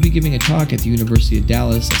 I will be giving a talk at the University of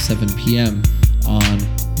Dallas at 7 p.m. on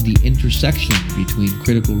the intersection between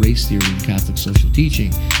critical race theory and Catholic social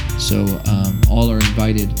teaching. So all are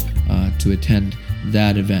invited to attend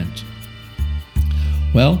that event.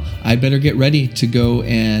 Well, I better get ready to go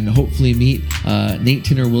and hopefully meet Nate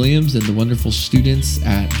Tinner Williams and the wonderful students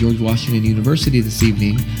at George Washington University this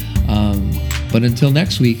evening. But until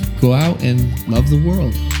next week, go out and love the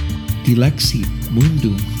world. Dilexit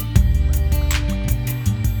Mundum.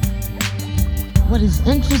 What is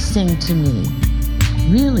interesting to me,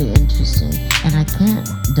 really interesting, and I can't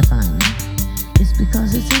define it, is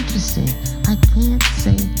because it's interesting. I can't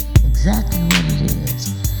say exactly what it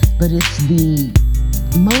is, but it's the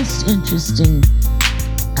most interesting,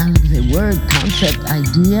 I would say, word, concept,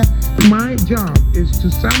 idea. My job is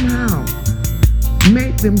to somehow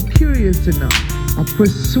make them curious enough or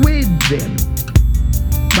persuade them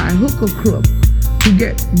by hook or crook to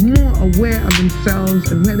get more aware of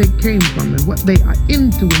themselves and where they came from and what they are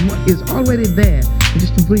into and what is already there, and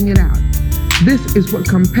just to bring it out. This is what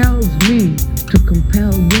compels me to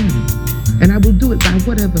compel them, and I will do it by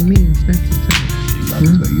whatever means necessary. Love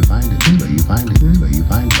is where you find it. It's where you find it. It's where you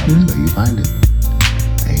find it. Love is where you find it.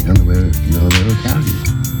 And you don't know where it'll carry you.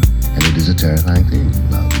 And it is a terrifying thing.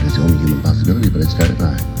 Love, it is the only human possibility, but it's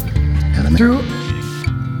terrifying. And through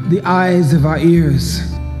the eyes of our ears,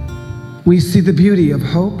 we see the beauty of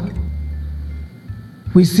hope.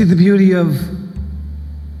 We see the beauty of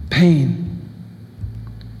pain.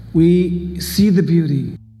 We see the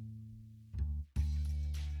beauty